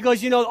me, he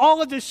goes,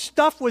 all of this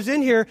stuff was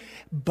in here,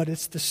 but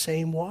it's the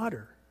same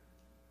water.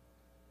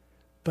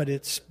 But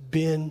it's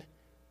been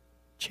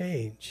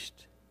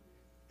changed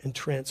and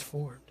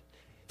transformed.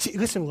 See,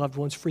 listen, loved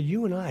ones, for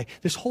you and I,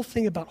 this whole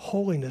thing about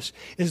holiness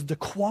is the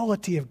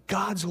quality of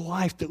God's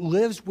life that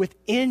lives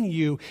within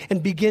you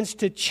and begins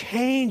to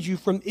change you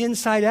from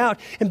inside out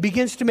and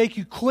begins to make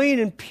you clean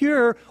and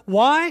pure.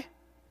 Why?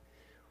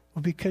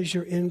 Well, because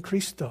you're in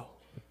Christo.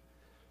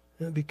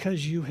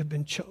 Because you have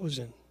been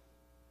chosen.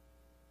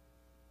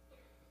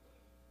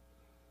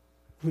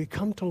 When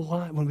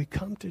we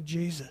come to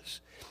Jesus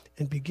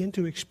and begin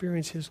to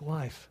experience his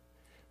life,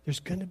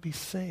 there's going to be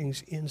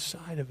things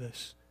inside of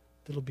us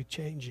that'll be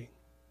changing.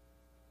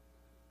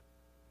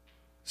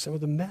 Some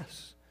of the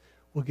mess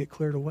will get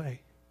cleared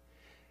away.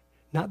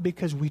 Not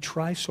because we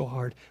try so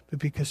hard, but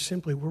because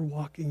simply we're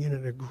walking in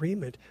an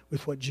agreement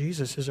with what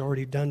Jesus has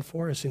already done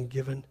for us and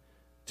given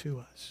to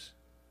us.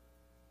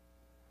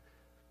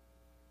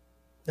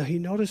 Now he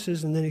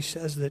notices, and then he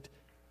says that,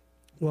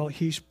 well,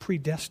 he's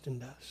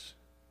predestined us.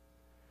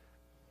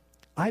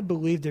 I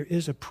believe there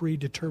is a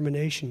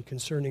predetermination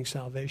concerning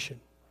salvation.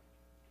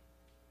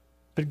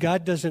 But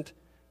God doesn't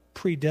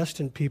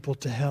predestine people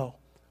to hell,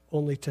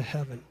 only to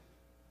heaven.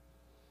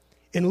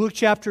 In Luke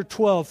chapter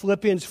 12,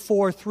 Philippians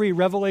 4:3,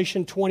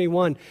 Revelation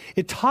 21,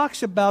 it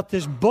talks about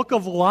this book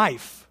of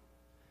life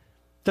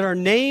that our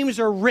names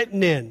are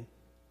written in.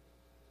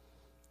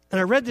 And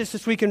I read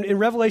this week in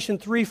Revelation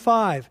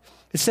 3:5.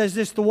 It says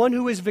this, the one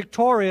who is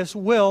victorious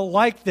will,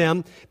 like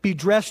them, be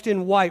dressed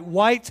in white.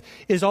 White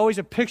is always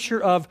a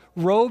picture of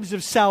robes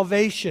of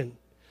salvation.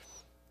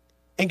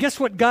 And guess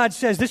what God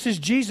says? This is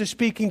Jesus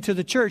speaking to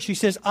the church. He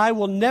says, I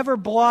will never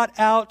blot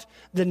out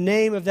the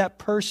name of that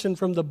person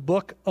from the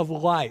book of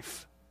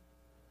life,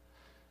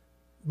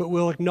 but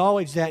will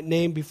acknowledge that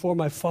name before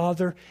my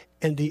Father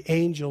and the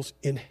angels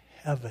in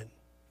heaven.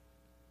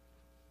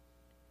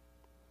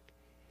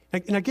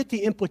 And I get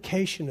the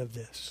implication of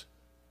this.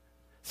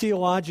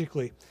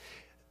 Theologically,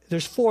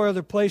 there's 4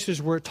 other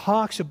places where it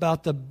talks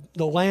about the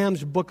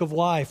Lamb's book of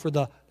life, or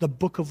the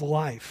book of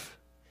life.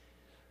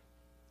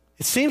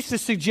 It seems to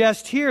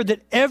suggest here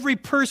that every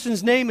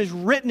person's name is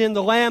written in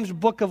the Lamb's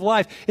book of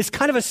life. It's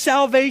kind of a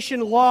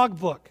salvation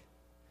logbook.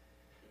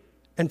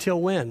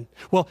 Until when?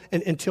 Well,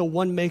 until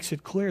one makes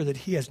it clear that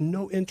he has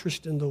no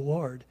interest in the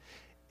Lord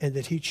and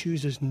that he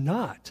chooses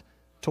not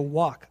to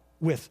walk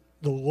with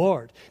the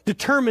Lord,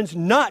 determines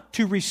not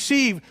to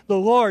receive the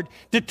Lord,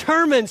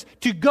 determines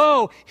to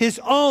go his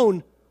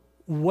own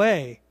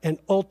way, and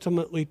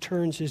ultimately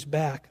turns his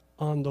back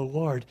on the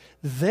Lord.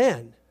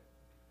 Then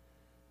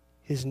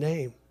his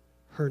name,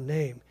 her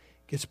name,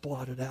 gets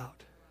blotted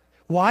out.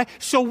 Why?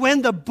 So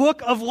when the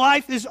book of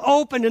life is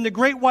opened and the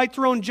great white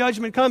throne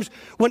judgment comes,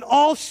 when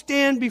all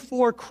stand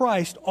before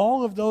Christ,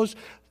 all of those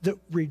that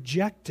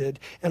rejected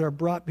and are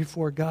brought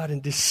before God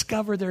and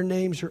discover their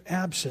names are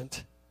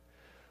absent,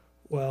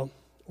 well,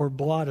 or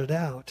blotted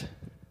out,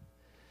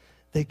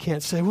 they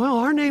can't say, well,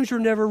 our names were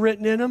never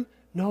written in them.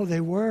 No,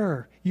 they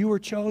were. You were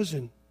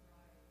chosen.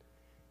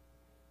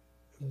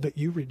 But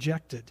you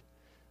rejected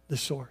the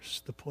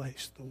source, the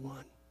place, the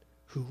one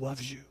who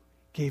loves you,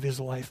 gave his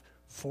life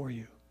for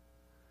you.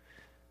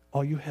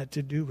 All you had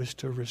to do was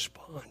to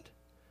respond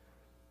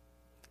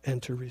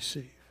and to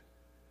receive.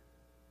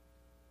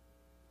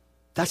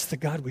 That's the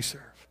God we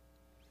serve.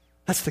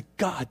 That's the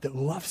God that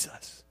loves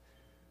us.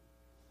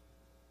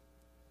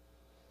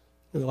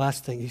 And the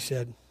last thing he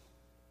said,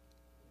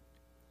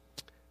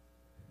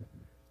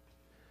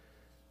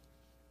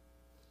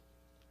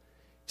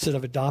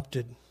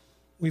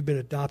 we've been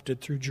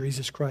adopted through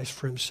Jesus Christ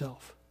for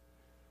himself.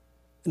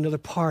 Another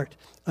part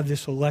of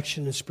this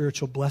election and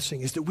spiritual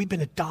blessing is that we've been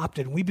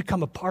adopted and we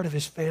become a part of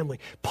his family.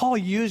 Paul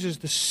uses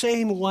the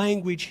same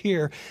language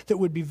here that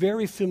would be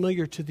very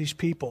familiar to these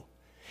people.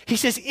 He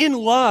says, in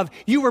love,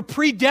 you were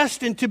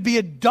predestined to be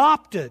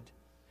adopted.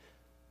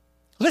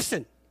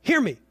 Listen,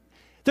 hear me.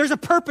 There's a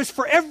purpose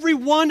for every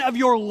one of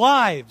your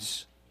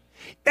lives.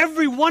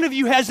 Every one of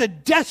you has a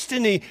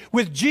destiny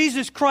with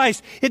Jesus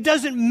Christ. It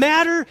doesn't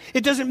matter.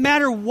 It doesn't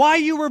matter why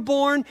you were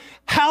born,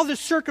 how the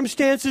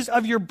circumstances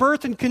of your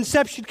birth and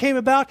conception came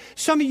about.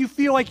 Some of you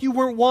feel like you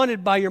weren't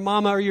wanted by your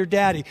mama or your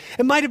daddy.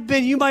 It might have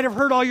been, you might have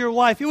heard all your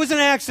life. It was an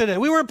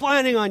accident. We weren't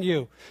planning on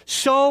you.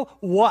 So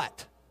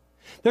what?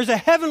 There's a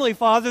heavenly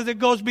Father that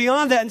goes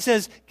beyond that and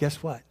says,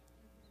 guess what?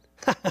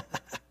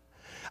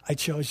 I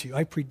chose you.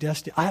 I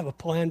predestined. I have a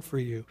plan for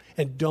you.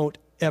 And don't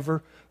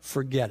ever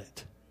forget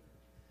it.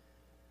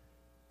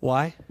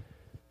 Why?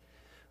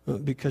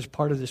 Because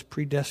part of this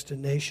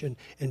predestination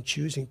and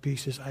choosing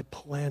piece is I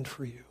planned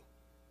for you.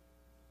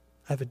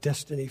 I have a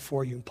destiny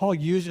for you. And Paul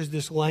uses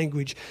this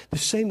language, the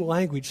same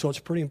language, so it's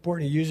pretty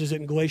important. He uses it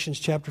in Galatians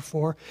chapter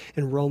 4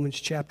 and Romans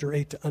chapter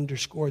 8 to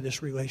underscore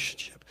this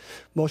relationship.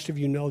 Most of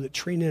you know that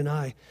Trina and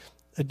I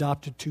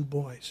adopted 2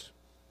 boys.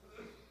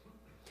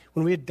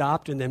 When we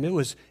adopted them, it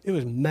was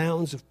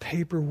mounds of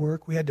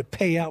paperwork. We had to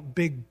pay out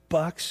big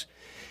bucks.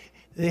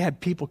 They had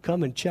people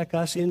come and check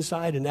us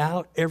inside and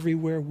out,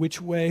 everywhere,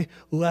 which way,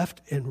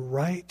 left and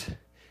right.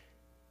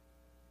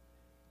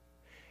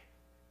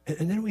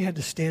 And then we had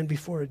to stand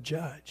before a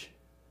judge.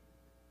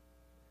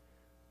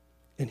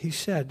 And he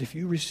said, if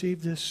you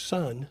receive this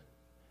son,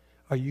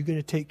 are you going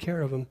to take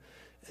care of him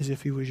as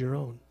if he was your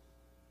own?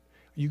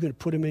 Are you going to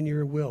put him in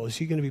your will? Is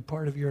he going to be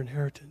part of your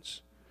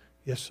inheritance?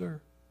 Yes,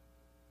 sir.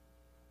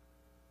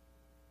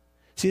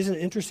 See, isn't it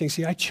interesting?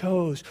 See,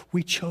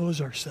 we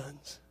chose our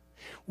sons.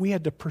 We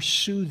had to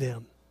pursue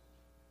them.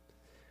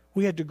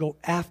 We had to go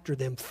after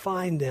them,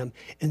 find them,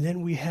 and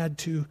then we had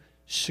to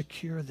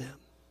secure them.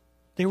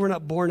 They were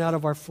not born out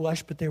of our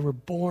flesh, but they were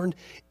born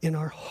in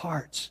our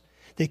hearts.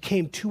 They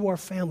came to our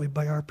family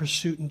by our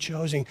pursuit and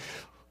choosing.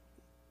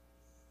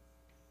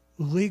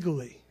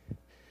 Legally,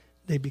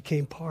 they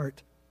became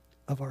part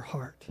of our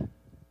heart.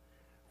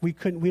 We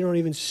don't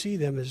even see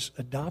them as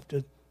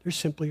adopted. They're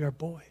simply our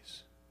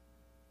boys.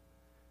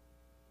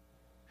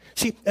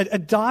 See,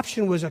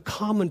 adoption was a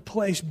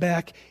commonplace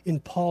back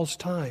in Paul's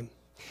time.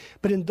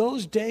 But in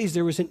those days,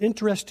 there was an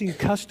interesting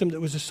custom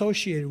that was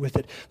associated with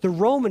it. The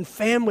Roman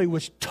family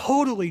was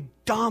totally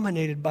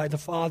dominated by the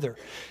father.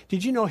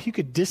 Did you know he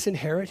could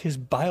disinherit his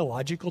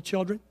biological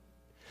children?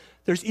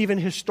 There's even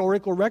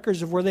historical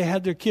records of where they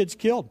had their kids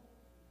killed.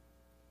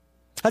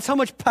 That's how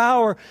much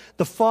power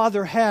the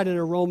father had in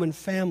a Roman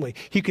family.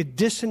 He could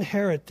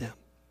disinherit them.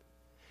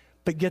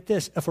 But get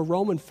this, if a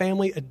Roman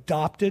family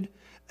adopted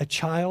a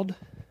child,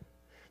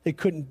 they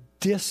couldn't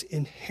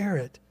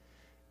disinherit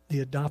the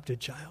adopted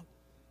child.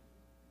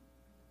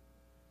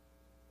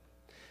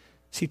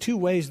 See, 2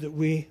 ways that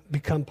we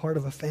become part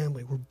of a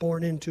family. We're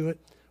born into it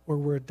or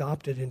we're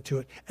adopted into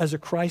it. As a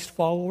Christ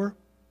follower,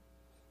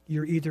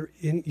 you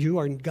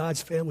are in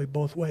God's family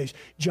both ways.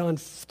 John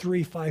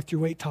 3, 5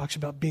 through 8 talks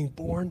about being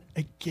born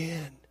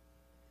again.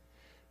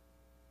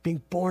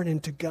 Being born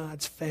into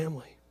God's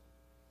family.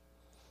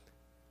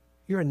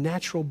 You're a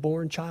natural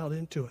born child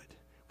into it,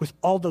 with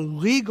all the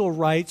legal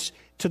rights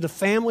to the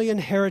family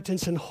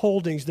inheritance and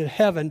holdings that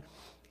heaven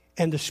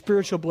and the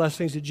spiritual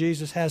blessings that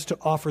Jesus has to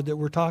offer that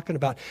we're talking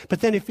about.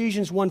 But then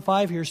Ephesians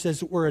 1:5 here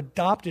says that we're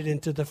adopted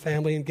into the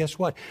family, and guess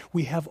what?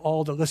 We have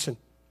all the, listen,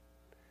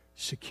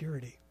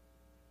 security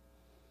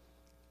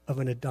of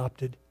an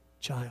adopted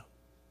child.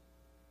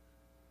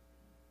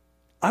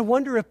 I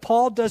wonder if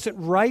Paul doesn't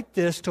write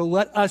this to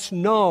let us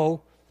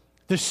know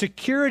the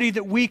security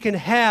that we can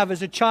have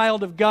as a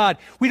child of God.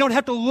 We don't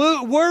have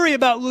to worry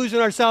about losing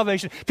our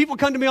salvation. People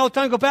come to me all the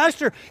time and go,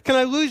 Pastor, can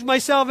I lose my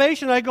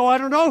salvation? I go, I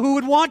don't know. Who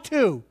would want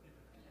to?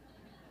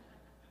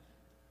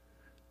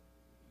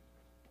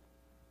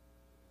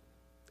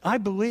 I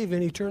believe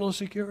in eternal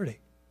security.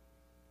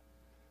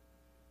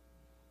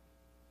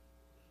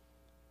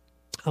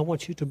 I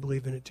want you to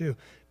believe in it too,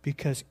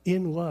 because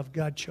in love,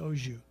 God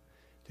chose you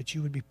that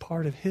you would be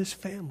part of His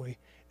family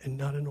and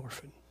not an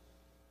orphan.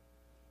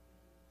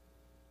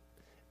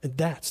 And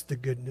that's the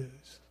good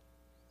news.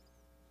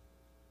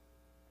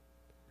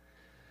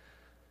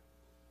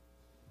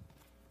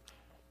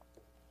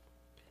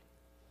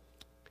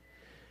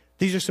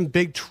 These are some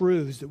big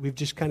truths that we've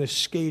just kind of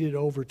skated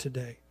over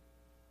today.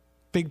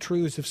 Big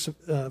truths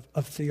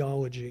of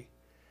theology.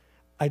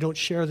 I don't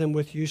share them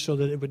with you so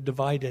that it would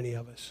divide any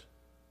of us.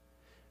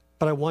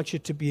 But I want you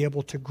to be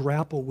able to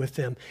grapple with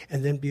them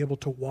and then be able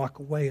to walk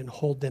away and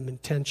hold them in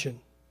tension.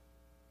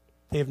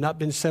 They have not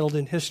been settled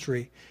in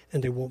history,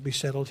 and they won't be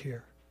settled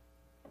here.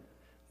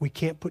 We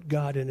can't put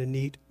God in a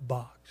neat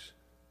box.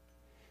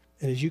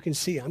 And as you can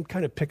see, I'm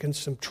kind of picking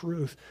some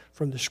truth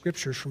from the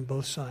Scriptures from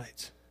both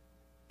sides.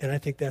 And I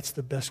think that's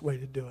the best way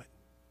to do it.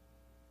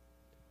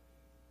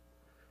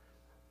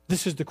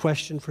 This is the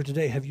question for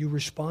today. Have you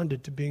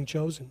responded to being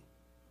chosen?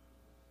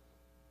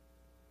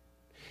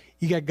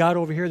 You got God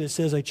over here that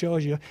says, I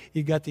chose you.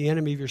 You got the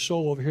enemy of your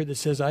soul over here that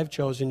says, I've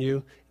chosen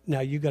you. Now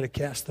you got to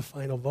cast the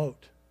final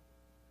vote.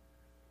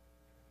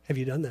 Have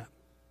you done that?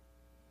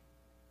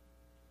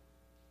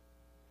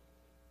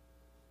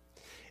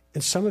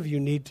 And some of you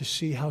need to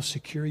see how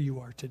secure you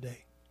are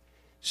today.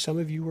 Some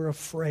of you are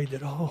afraid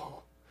that,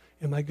 oh,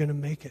 am I going to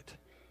make it?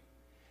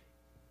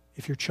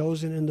 If you're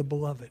chosen in the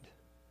beloved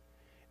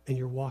and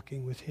you're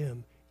walking with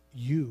Him,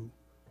 you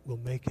will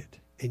make it.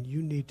 And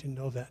you need to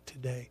know that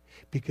today,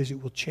 because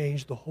it will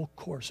change the whole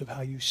course of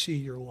how you see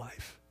your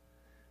life.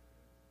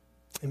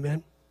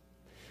 Amen?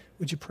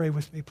 Would you pray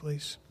with me,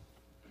 please?